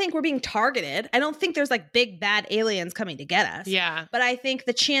don't think we're being targeted. I don't think there's like big bad aliens coming to get us. Yeah. But I think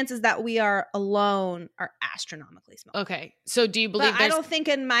the chances that we are alone are astronomically small. Okay. So do you believe I don't think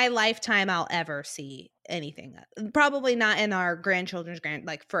in my lifetime I'll ever see anything. Probably not in our grandchildren's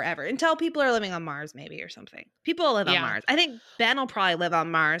like forever. Until people are living on Mars maybe or something. People will live on Mars. I think Ben will probably live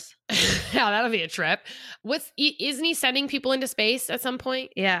on Mars. Yeah, that'll be a trip. Isn't he sending people into space at some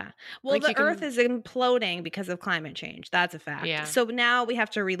point? Yeah. Well, like the Earth is imploding because of climate change. That's a fact. Yeah. So now we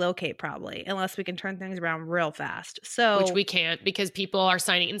have to relocate probably, unless we can turn things around real fast. So which we can't, because people are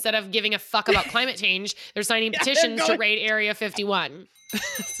signing, instead of giving a fuck about climate change, they're signing petitions to raid Area 51.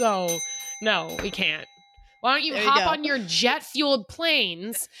 So no, we can't. Why don't you hop on your jet-fueled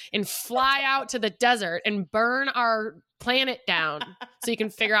planes and fly out to the desert and burn our planet down so you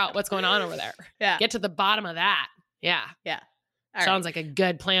can figure out what's going on over there. Yeah. Get to the bottom of that. Yeah. Yeah. Sounds like a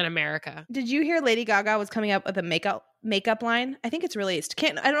good plan, America. Did you hear Lady Gaga was coming up with a makeup line? I think it's released.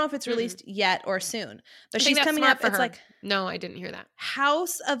 I don't know if it's released yet or soon, but she's coming up. It's like, no, I didn't hear that.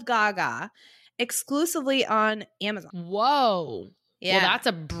 House of Gaga, exclusively on Amazon. Whoa. Yeah. Well, that's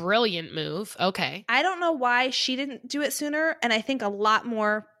a brilliant move. Okay. I don't know why she didn't do it sooner, and I think a lot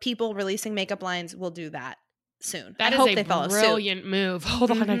more people releasing makeup lines will do that soon. That is a brilliant move. Hold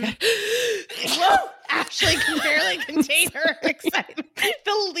on, I got. Whoa! Ashley can barely contain her excitement.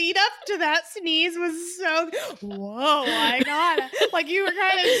 The lead up to that sneeze was so. Whoa! I got it. Like you were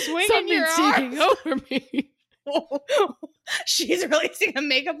kind of swinging your arms over me. She's releasing a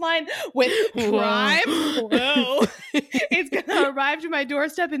makeup line with Prime. Whoa. It's gonna arrive to my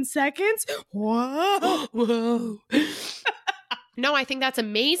doorstep in seconds. Whoa. No, I think that's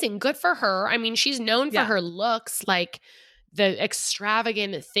amazing. Good for her. I mean, she's known for her looks, like the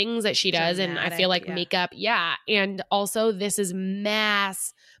extravagant things that she does. And I feel like makeup. Yeah. And also this is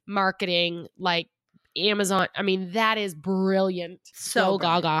mass marketing, like Amazon. I mean, that is brilliant. So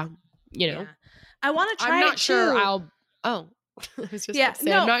Gaga, you know. Yeah. I want to try. I'm not sure I'll. Oh, I was just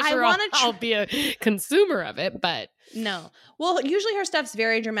I'm not sure I'll be a consumer of it, but no. Well, usually her stuff's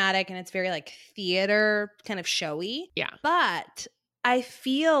very dramatic and it's very like theater kind of showy. Yeah, but I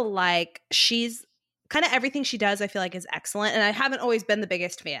feel like she's kind of everything she does. I feel like is excellent, and I haven't always been the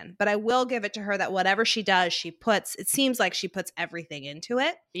biggest fan, but I will give it to her that whatever she does, it seems like she puts everything into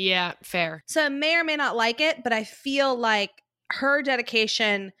it. Yeah, fair. So I may or may not like it, but I feel like her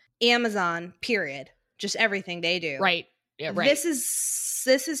dedication. Amazon, period. Just everything they do. Right. Yeah, right. This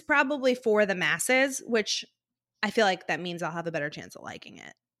is probably for the masses, which I feel like that means I'll have a better chance of liking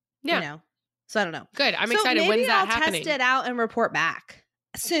it. Yeah. You know? So I don't know. Good. I'm excited. When's that happening? Maybe I'll test it out and report back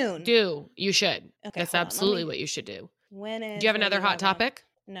soon. You should. Okay, that's absolutely what you should do. When is? Do you have another hot topic?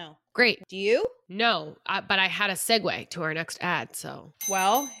 No. Great. Do you? No, but I had a segue to our next ad, so.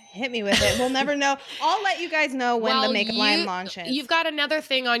 Well, hit me with it. We'll never know. I'll let you guys know when the makeup line launches. You've got another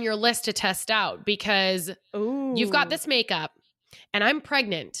thing on your list to test out because you've got this makeup and I'm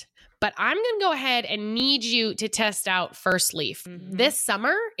pregnant, but I'm going to go ahead and need you to test out First Leaf. Mm-hmm. This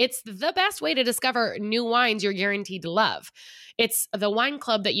summer, it's the best way to discover new wines you're guaranteed to love. It's the wine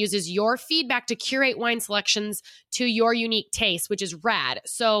club that uses your feedback to curate wine selections to your unique taste, which is rad.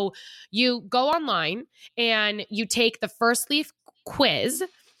 So you go online and you take the First Leaf quiz,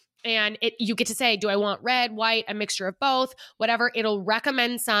 And you get to say, do I want red, white, a mixture of both, whatever. It'll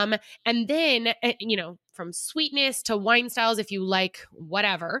recommend some. And then, from sweetness to wine styles, if you like,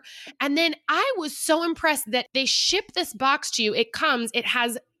 whatever. And then I was so impressed that they ship this box to you. It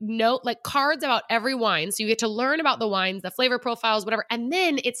has cards about every wine. So you get to learn about the wines, the flavor profiles, whatever. And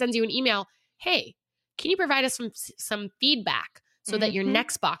then it sends you an email. Hey, can you provide us some feedback so that your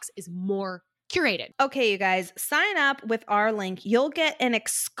next box is more curated? Okay, you guys, sign up with our link. You'll get an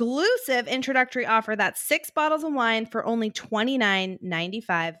exclusive introductory offer that's 6 bottles of wine for only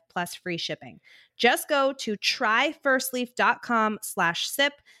 $29.95 plus free shipping. Just go to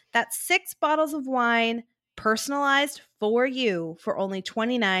tryfirstleaf.com/sip. That's 6 bottles of wine personalized for you for only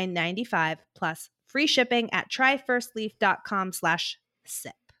 $29.95 plus free shipping at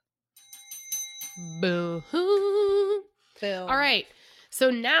tryfirstleaf.com/sip. Boo. Boom. All right. So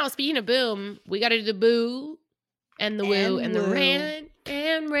now, speaking of boom, we got to do the boo and the woo and the rant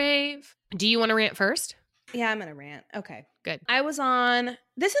and rave. Do you want to rant first? Yeah, I'm going to rant. Okay. Good.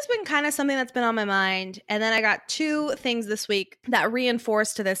 This has been kind of something that's been on my mind. And then I got 2 things this week that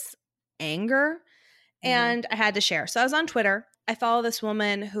reinforced to this anger. And I had to share. So I was on Twitter. I follow this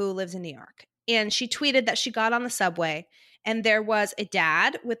woman who lives in New York. And she tweeted that she got on the subway and there was a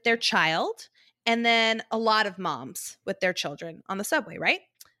dad with their child and then a lot of moms with their children on the subway, right?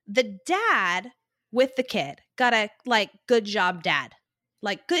 The dad with the kid got a good job, dad.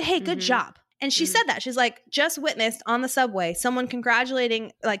 Good job. And she said that. She's like, just witnessed on the subway someone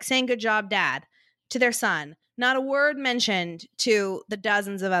congratulating, saying good job, dad, to their son. Not a word mentioned to the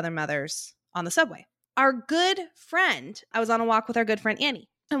dozens of other mothers on the subway. Our good friend, I was on a walk with our good friend Annie,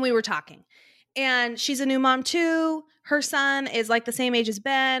 and we were talking. And she's a new mom too. Her son is the same age as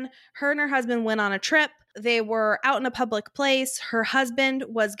Ben. Her and her husband went on a trip. They were out in a public place. Her husband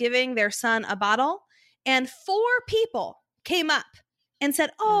was giving their son a bottle, and 4 people came up and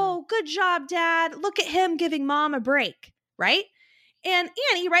said, "Oh, good job, Dad. Look at him giving mom a break," right? And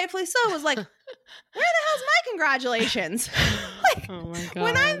Annie, rightfully so, was like, "Where the hell's my congratulations?" Oh my God.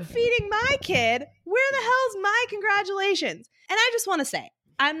 When I'm feeding my kid, where the hell's my congratulations? And I just want to say,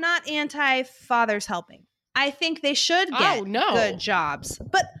 I'm not anti-fathers helping. I think they should get good jobs,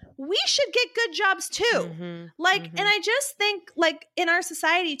 but we should get good jobs too. And I just think in our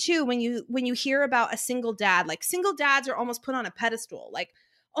society too, when you hear about a single dad, single dads are almost put on a pedestal.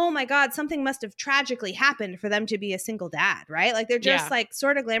 Oh my God, something must have tragically happened for them to be a single dad, right? They're just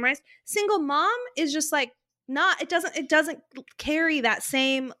sort of glamorized. Single mom is just not, it doesn't carry that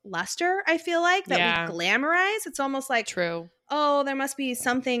same luster, I feel like, that we glamorize. It's almost true. Oh, there must be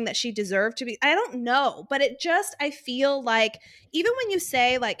something that she deserved to be. I don't know. But I feel like even when you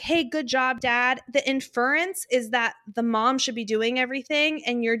say hey, good job, dad, the inference is that the mom should be doing everything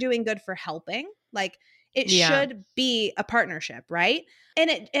and you're doing good for helping. It should be a partnership, right?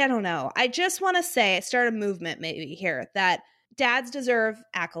 And I don't know. I just want to start a movement maybe here that dads deserve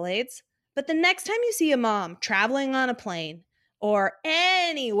accolades. But the next time you see a mom traveling on a plane or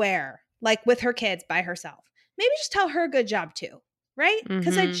anywhere, with her kids by herself, maybe just tell her good job too, right?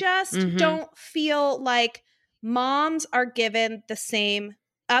 Because I just don't feel like moms are given the same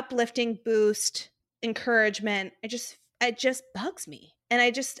uplifting boost, encouragement. It just bugs me.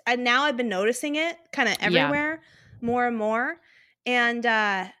 And now I've been noticing it kind of everywhere more and more. And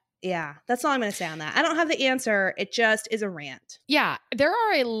that's all I'm going to say on that. I don't have the answer. It just is a rant. Yeah, there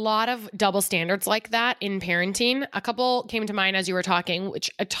are a lot of double standards like that in parenting. A couple came to mind as you were talking,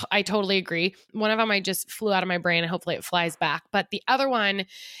 which I totally agree. One of them I just flew out of my brain and hopefully it flies back. But the other one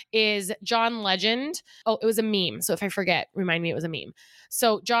is John Legend. Oh, it was a meme. So if I forget, remind me it was a meme.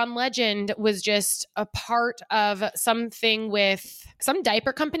 So John Legend was just a part of something with some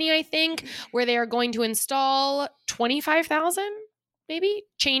diaper company, I think, where they are going to install 25,000 maybe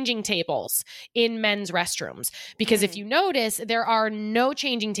changing tables in men's restrooms. Because if you notice, there are no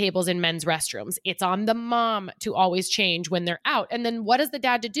changing tables in men's restrooms. It's on the mom to always change when they're out. And then what is the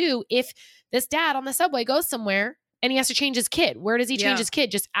dad to do if this dad on the subway goes somewhere and he has to change his kid? Where does he change his kid?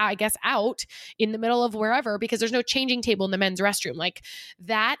 Just, I guess, out in the middle of wherever, because there's no changing table in the men's restroom.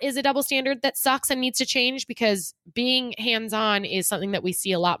 That is a double standard that sucks and needs to change, because being hands-on is something that we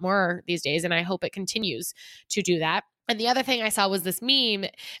see a lot more these days. And I hope it continues to do that. And the other thing I saw was this meme.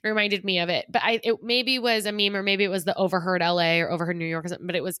 It reminded me of it, but it maybe was a meme, or maybe it was the Overheard LA or Overheard New York or something,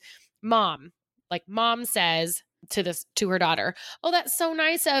 but it was mom. Mom says to her daughter, "Oh, that's so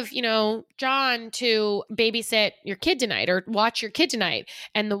nice of, John to babysit your kid tonight or watch your kid tonight."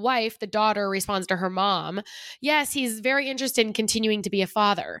 And the daughter responds to her mom, "Yes, he's very interested in continuing to be a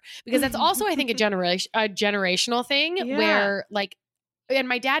father." Because that's also, I think, a generational thing where And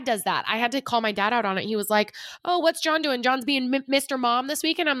my dad does that. I had to call my dad out on it. He was like, oh, what's John doing? John's being Mr. Mom this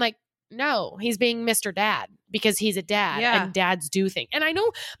week. And I'm like, no, he's being Mr. Dad because he's a dad and dads do things. And I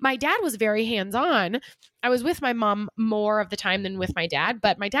know my dad was very hands-on. I was with my mom more of the time than with my dad,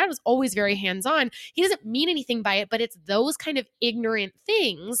 but my dad was always very hands-on. He doesn't mean anything by it, but it's those kind of ignorant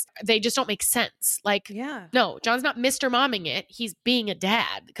things. They just don't make sense. Like, no, John's not Mr. Momming it. He's being a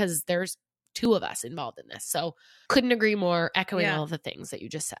dad because there's two of us involved in this. So couldn't agree more, echoing all of the things that you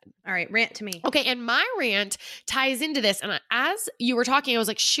just said. All right, rant to me. Okay, and my rant ties into this. And as you were talking, I was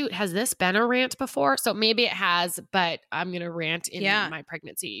like, shoot, has this been a rant before? So maybe it has, but I'm going to rant in my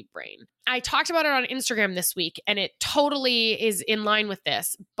pregnancy brain. I talked about it on Instagram this week, and it totally is in line with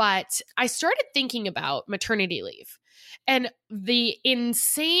this. But I started thinking about maternity leave and the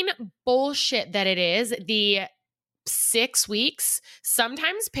insane bullshit that it is, the 6 weeks,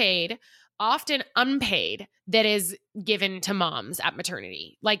 sometimes paid, often unpaid, that is given to moms at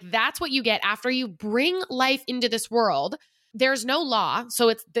maternity. Like, that's what you get after you bring life into this world. There's no law. So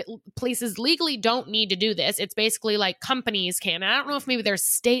it's the places legally don't need to do this. It's basically like companies can. And I don't know if maybe there's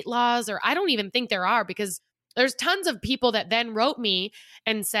state laws, or I don't even think there are, because there's tons of people that then wrote me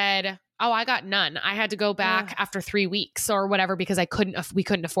and said, oh, I got none. I had to go back after 3 weeks or whatever because we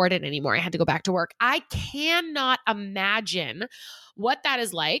couldn't afford it anymore. I had to go back to work. I cannot imagine what that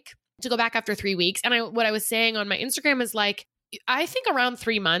is like to go back after 3 weeks. And what I was saying on my Instagram is like, I think around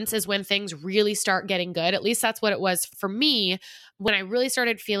 3 months is when things really start getting good. At least that's what it was for me when I really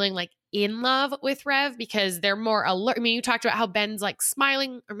started feeling like in love with Rev, because they're more alert. I mean, you talked about how Ben's like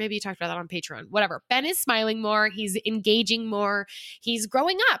smiling, or maybe you talked about that on Patreon, whatever. Ben is smiling more. He's engaging more. He's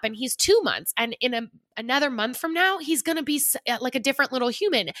growing up, and he's 2 months. And in another month from now, he's going to be like a different little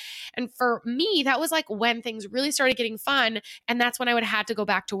human. And for me, that was like when things really started getting fun. And that's when I would have had to go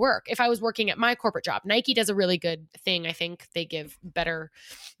back to work. If I was working at my corporate job, Nike does a really good thing. I think they give better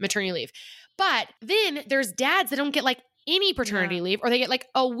maternity leave. But then there's dads that don't get like any paternity leave, or they get like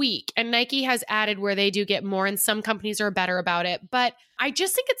a week. And Nike has added where they do get more, and some companies are better about it. But I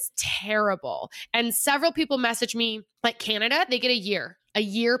just think it's terrible. And several people message me, like Canada, they get a year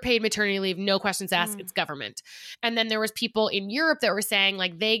paid maternity leave, no questions asked. It's government. And then there was people in Europe that were saying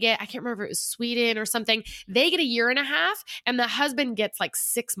like they get, I can't remember if it was Sweden or something, they get a year and a half, and the husband gets like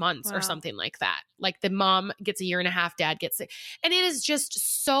 6 months or something like that. Like the mom gets a year and a half, dad gets it. And it is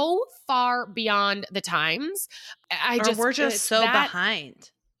just so far beyond the times. We're just so behind.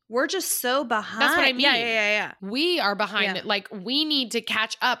 We're just so behind. That's what I mean. Yeah. We are behind it. Like, we need to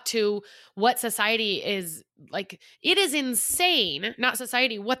catch up to what society is like. It is insane, not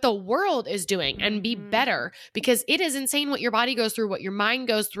society, what the world is doing, and be better, because it is insane what your body goes through, what your mind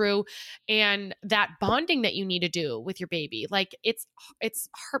goes through, and that bonding that you need to do with your baby. Like, it's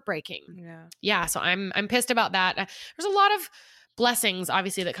heartbreaking. Yeah. So I'm pissed about that. There's a lot of blessings,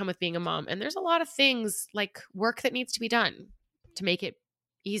 obviously, that come with being a mom. And there's a lot of things like work that needs to be done to make it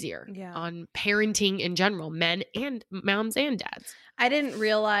easier on parenting in general, men and moms and dads. I didn't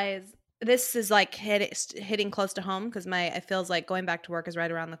realize this is like hitting close to home, because it feels like going back to work is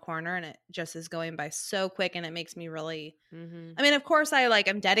right around the corner, and it just is going by so quick, and it makes me really, I mean, of course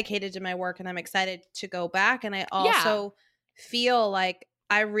I'm dedicated to my work and I'm excited to go back. And I also feel like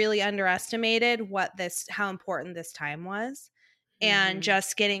I really underestimated how important this time was, and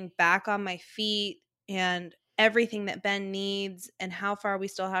just getting back on my feet and everything that Ben needs and how far we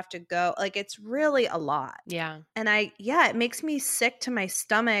still have to go. Like, it's really a lot. Yeah. And it makes me sick to my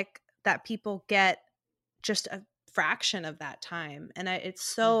stomach that people get just a fraction of that time. And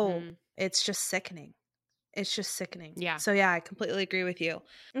it's just sickening. It's just sickening. Yeah. So yeah, I completely agree with you.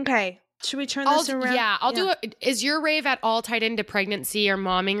 Okay. Should we turn this around? Yeah. I'll do it. Is your rave at all tied into pregnancy or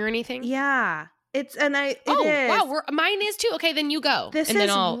momming or anything? Yeah. It is. Wow, mine is too. Okay, then you go. This is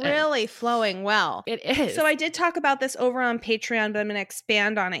really flowing well. It is. So I did talk about this over on Patreon, but I'm going to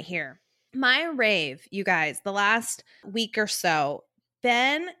expand on it here. My rave, you guys, the last week or so,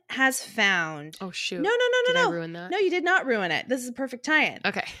 Ben has found. Oh shoot! No. Did I ruin that? No, you did not ruin it. This is a perfect tie-in.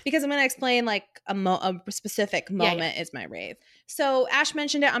 Okay. Because I'm going to explain like a specific moment is my rave. So Ash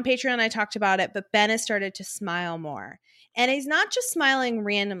mentioned it on Patreon. I talked about it, but Ben has started to smile more. And he's not just smiling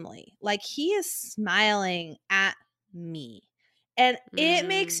randomly. Like, he is smiling at me. And it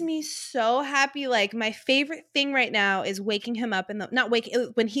makes me so happy. Like, my favorite thing right now is waking him up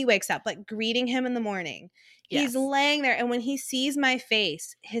when he wakes up, like greeting him in the morning. Yes. He's laying there, and when he sees my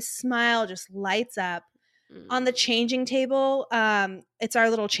face, his smile just lights up. On the changing table, it's our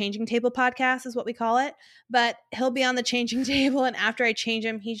little changing table podcast is what we call it. But he'll be on the changing table, and after I change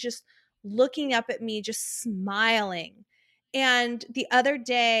him, he's just looking up at me, just smiling. And the other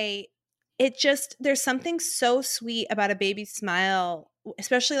day, there's something so sweet about a baby's smile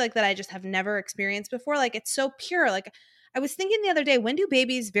especially like that I just have never experienced before. Like it's so pure. Like I was thinking the other day, when do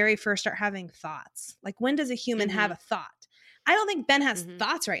babies very first start having thoughts? Like when does a human have a thought? I don't think Ben has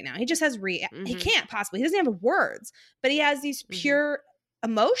thoughts right now. He just has he can't possibly. He doesn't have words, but he has these pure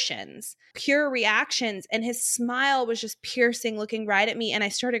emotions, pure reactions, and his smile was just piercing, looking right at me, and I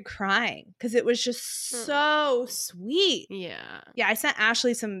started crying because it was just so sweet. Yeah. I sent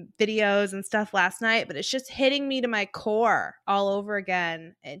Ashley some videos and stuff last night, but it's just hitting me to my core all over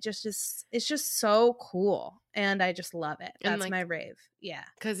again. It's just so cool, and I just love it. That's my rave. Yeah,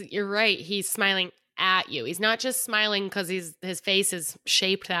 because you're right. He's smiling at you. He's not just smiling because his face is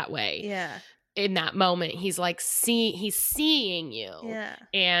shaped that way. Yeah. In that moment, he's like he's seeing you. Yeah.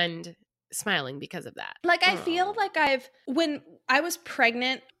 And smiling because of that. Like I feel like when I was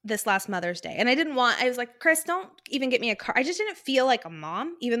pregnant this last Mother's Day, and I was like, Chris, don't even get me a car. I just didn't feel like a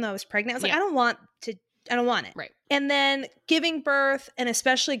mom, even though I was pregnant. I was like, I don't want it. Right. And then giving birth, and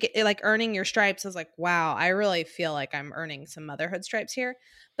especially like earning your stripes, I was like, wow, I really feel like I'm earning some motherhood stripes here.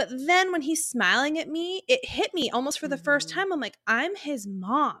 But then when he's smiling at me, it hit me almost for the first time. I'm like, I'm his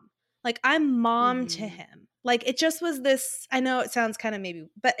mom. Like I'm mom to him. Like it just was this, I know it sounds kind of maybe,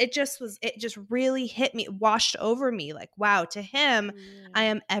 but it just really hit me, washed over me. Like, wow, to him, I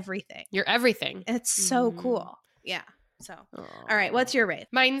am everything. You're everything. And it's so cool. Yeah. So, all right, what's your rave?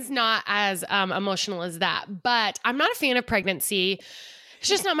 Mine's not as emotional as that, but I'm not a fan of pregnancy. It's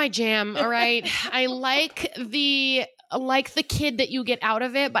just not my jam. All right. I like the kid that you get out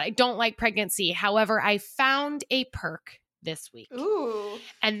of it, but I don't like pregnancy. However, I found a perk this week. Ooh.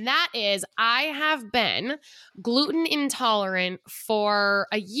 And that is I have been gluten intolerant for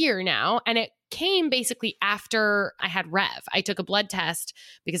a year now. And it came basically after I had Rev. I took a blood test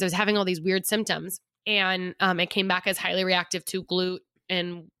because I was having all these weird symptoms. And it came back as highly reactive to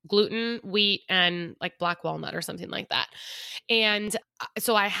gluten, wheat, and like black walnut or something like that. And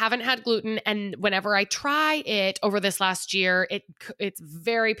so I haven't had gluten. And whenever I try it over this last year, it's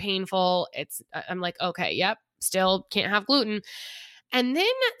very painful. I'm like, okay, yep, still can't have gluten. And then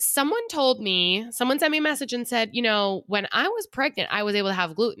someone sent me a message and said, when I was pregnant, I was able to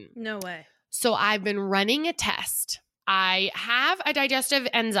have gluten. No way. So I've been running a test. I have a digestive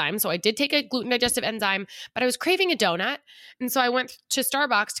enzyme, so I did take a gluten digestive enzyme, but I was craving a donut. And so I went to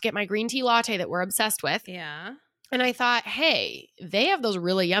Starbucks to get my green tea latte that we're obsessed with. Yeah. And I thought, hey, they have those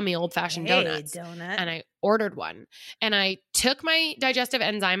really yummy old-fashioned donuts. And I ordered one. And I took my digestive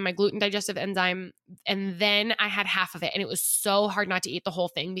enzyme, my gluten digestive enzyme, and then I had half of it. And it was so hard not to eat the whole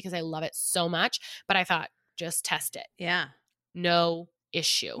thing because I love it so much. But I thought, just test it. Yeah. No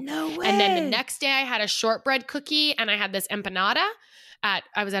issue. No way. And then the next day I had a shortbread cookie and I had this empanada I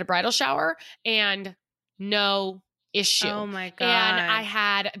was at a bridal shower and no issue. Oh my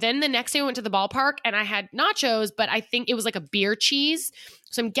God. And then the next day I went to the ballpark and I had nachos, but I think it was like a beer cheese.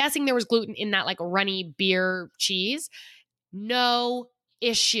 So I'm guessing there was gluten in that like runny beer cheese. No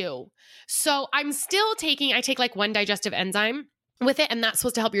issue. So I take like one digestive enzyme with it, and that's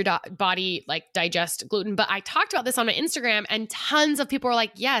supposed to help your body like digest gluten. But I talked about this on my Instagram and tons of people were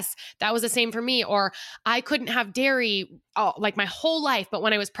like, yes, that was the same for me. Or I couldn't have dairy like my whole life, but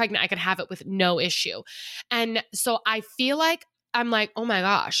when I was pregnant, I could have it with no issue. And so I feel like I'm like, oh my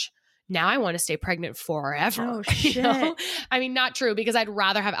gosh, now I want to stay pregnant forever. Oh, shit. I mean, not true because I'd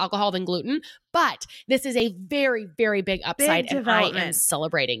rather have alcohol than gluten, but this is a very, very big upside. And I am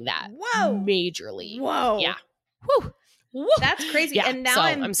celebrating that. Whoa. Majorly. Whoa. Yeah. Whew. Woo. That's crazy. Yeah, and now so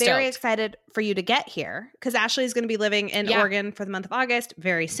I'm very stoked. excited for you to get here because Ashley's going to be living in Oregon for the month of August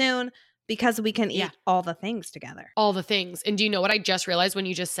very soon because we can eat all the things together. All the things. And do you know what I just realized when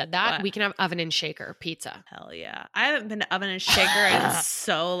you just said that? What? We can have oven and shaker pizza. Hell yeah. I haven't been to oven and shaker in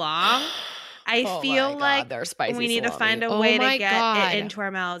so long. I feel like they're spicy we need to salami. find a way to get God. it into our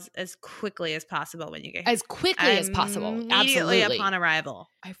mouths as quickly as possible when you get here. As quickly as possible. Immediately Absolutely. upon arrival.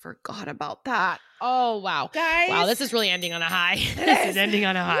 I forgot about that. Oh, wow. Guys. Wow, this is really ending on a high. This is ending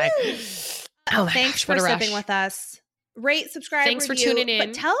on a high. Oh my Thanks gosh, for what a rush. sipping with us. Rate, subscribe, Thanks for review, tuning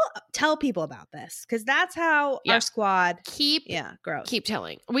in. But tell people about this because that's how our squad grows. Keep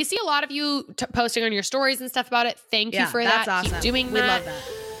telling. We see a lot of you posting on your stories and stuff about it. Thank you for that's that. Awesome. Keep doing we that. love that.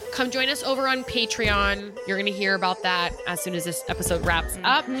 Come join us over on Patreon. You're going to hear about that as soon as this episode wraps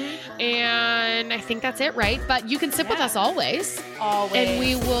up. And I think that's it, right? But you can sip with us always. Always. And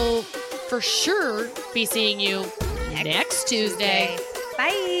we will for sure be seeing you next Tuesday.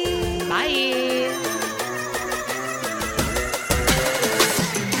 Bye. Bye.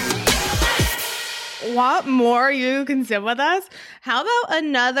 Want more? You can sit with us. How about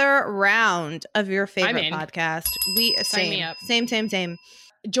another round of your favorite podcast? Sign me up. Same.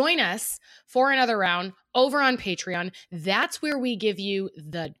 Join us for another round over on Patreon, that's where we give you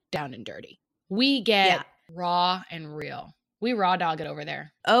the down and dirty. We get raw and real. We raw dog it over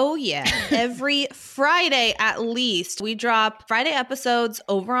there. Oh, yeah. Every Friday, at least, we drop Friday episodes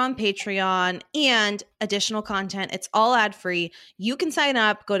over on Patreon and additional content. It's all ad free. You can sign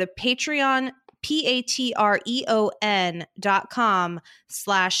up. Go to Patreon,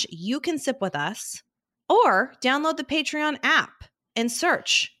 patreon.com/you can sip with us, or download the Patreon app and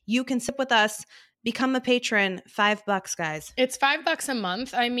search You Can Sip With Us. Become a patron. $5, guys. It's $5 a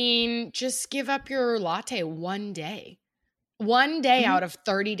month. I mean, just give up your latte one day. One day out of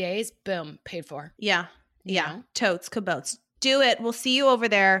 30 days, boom, paid for. Yeah. You know? Totes, kabotes. Do it. We'll see you over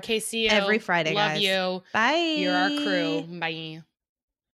there. KCO. Every Friday, Love guys. you. Bye. You're our crew. Bye.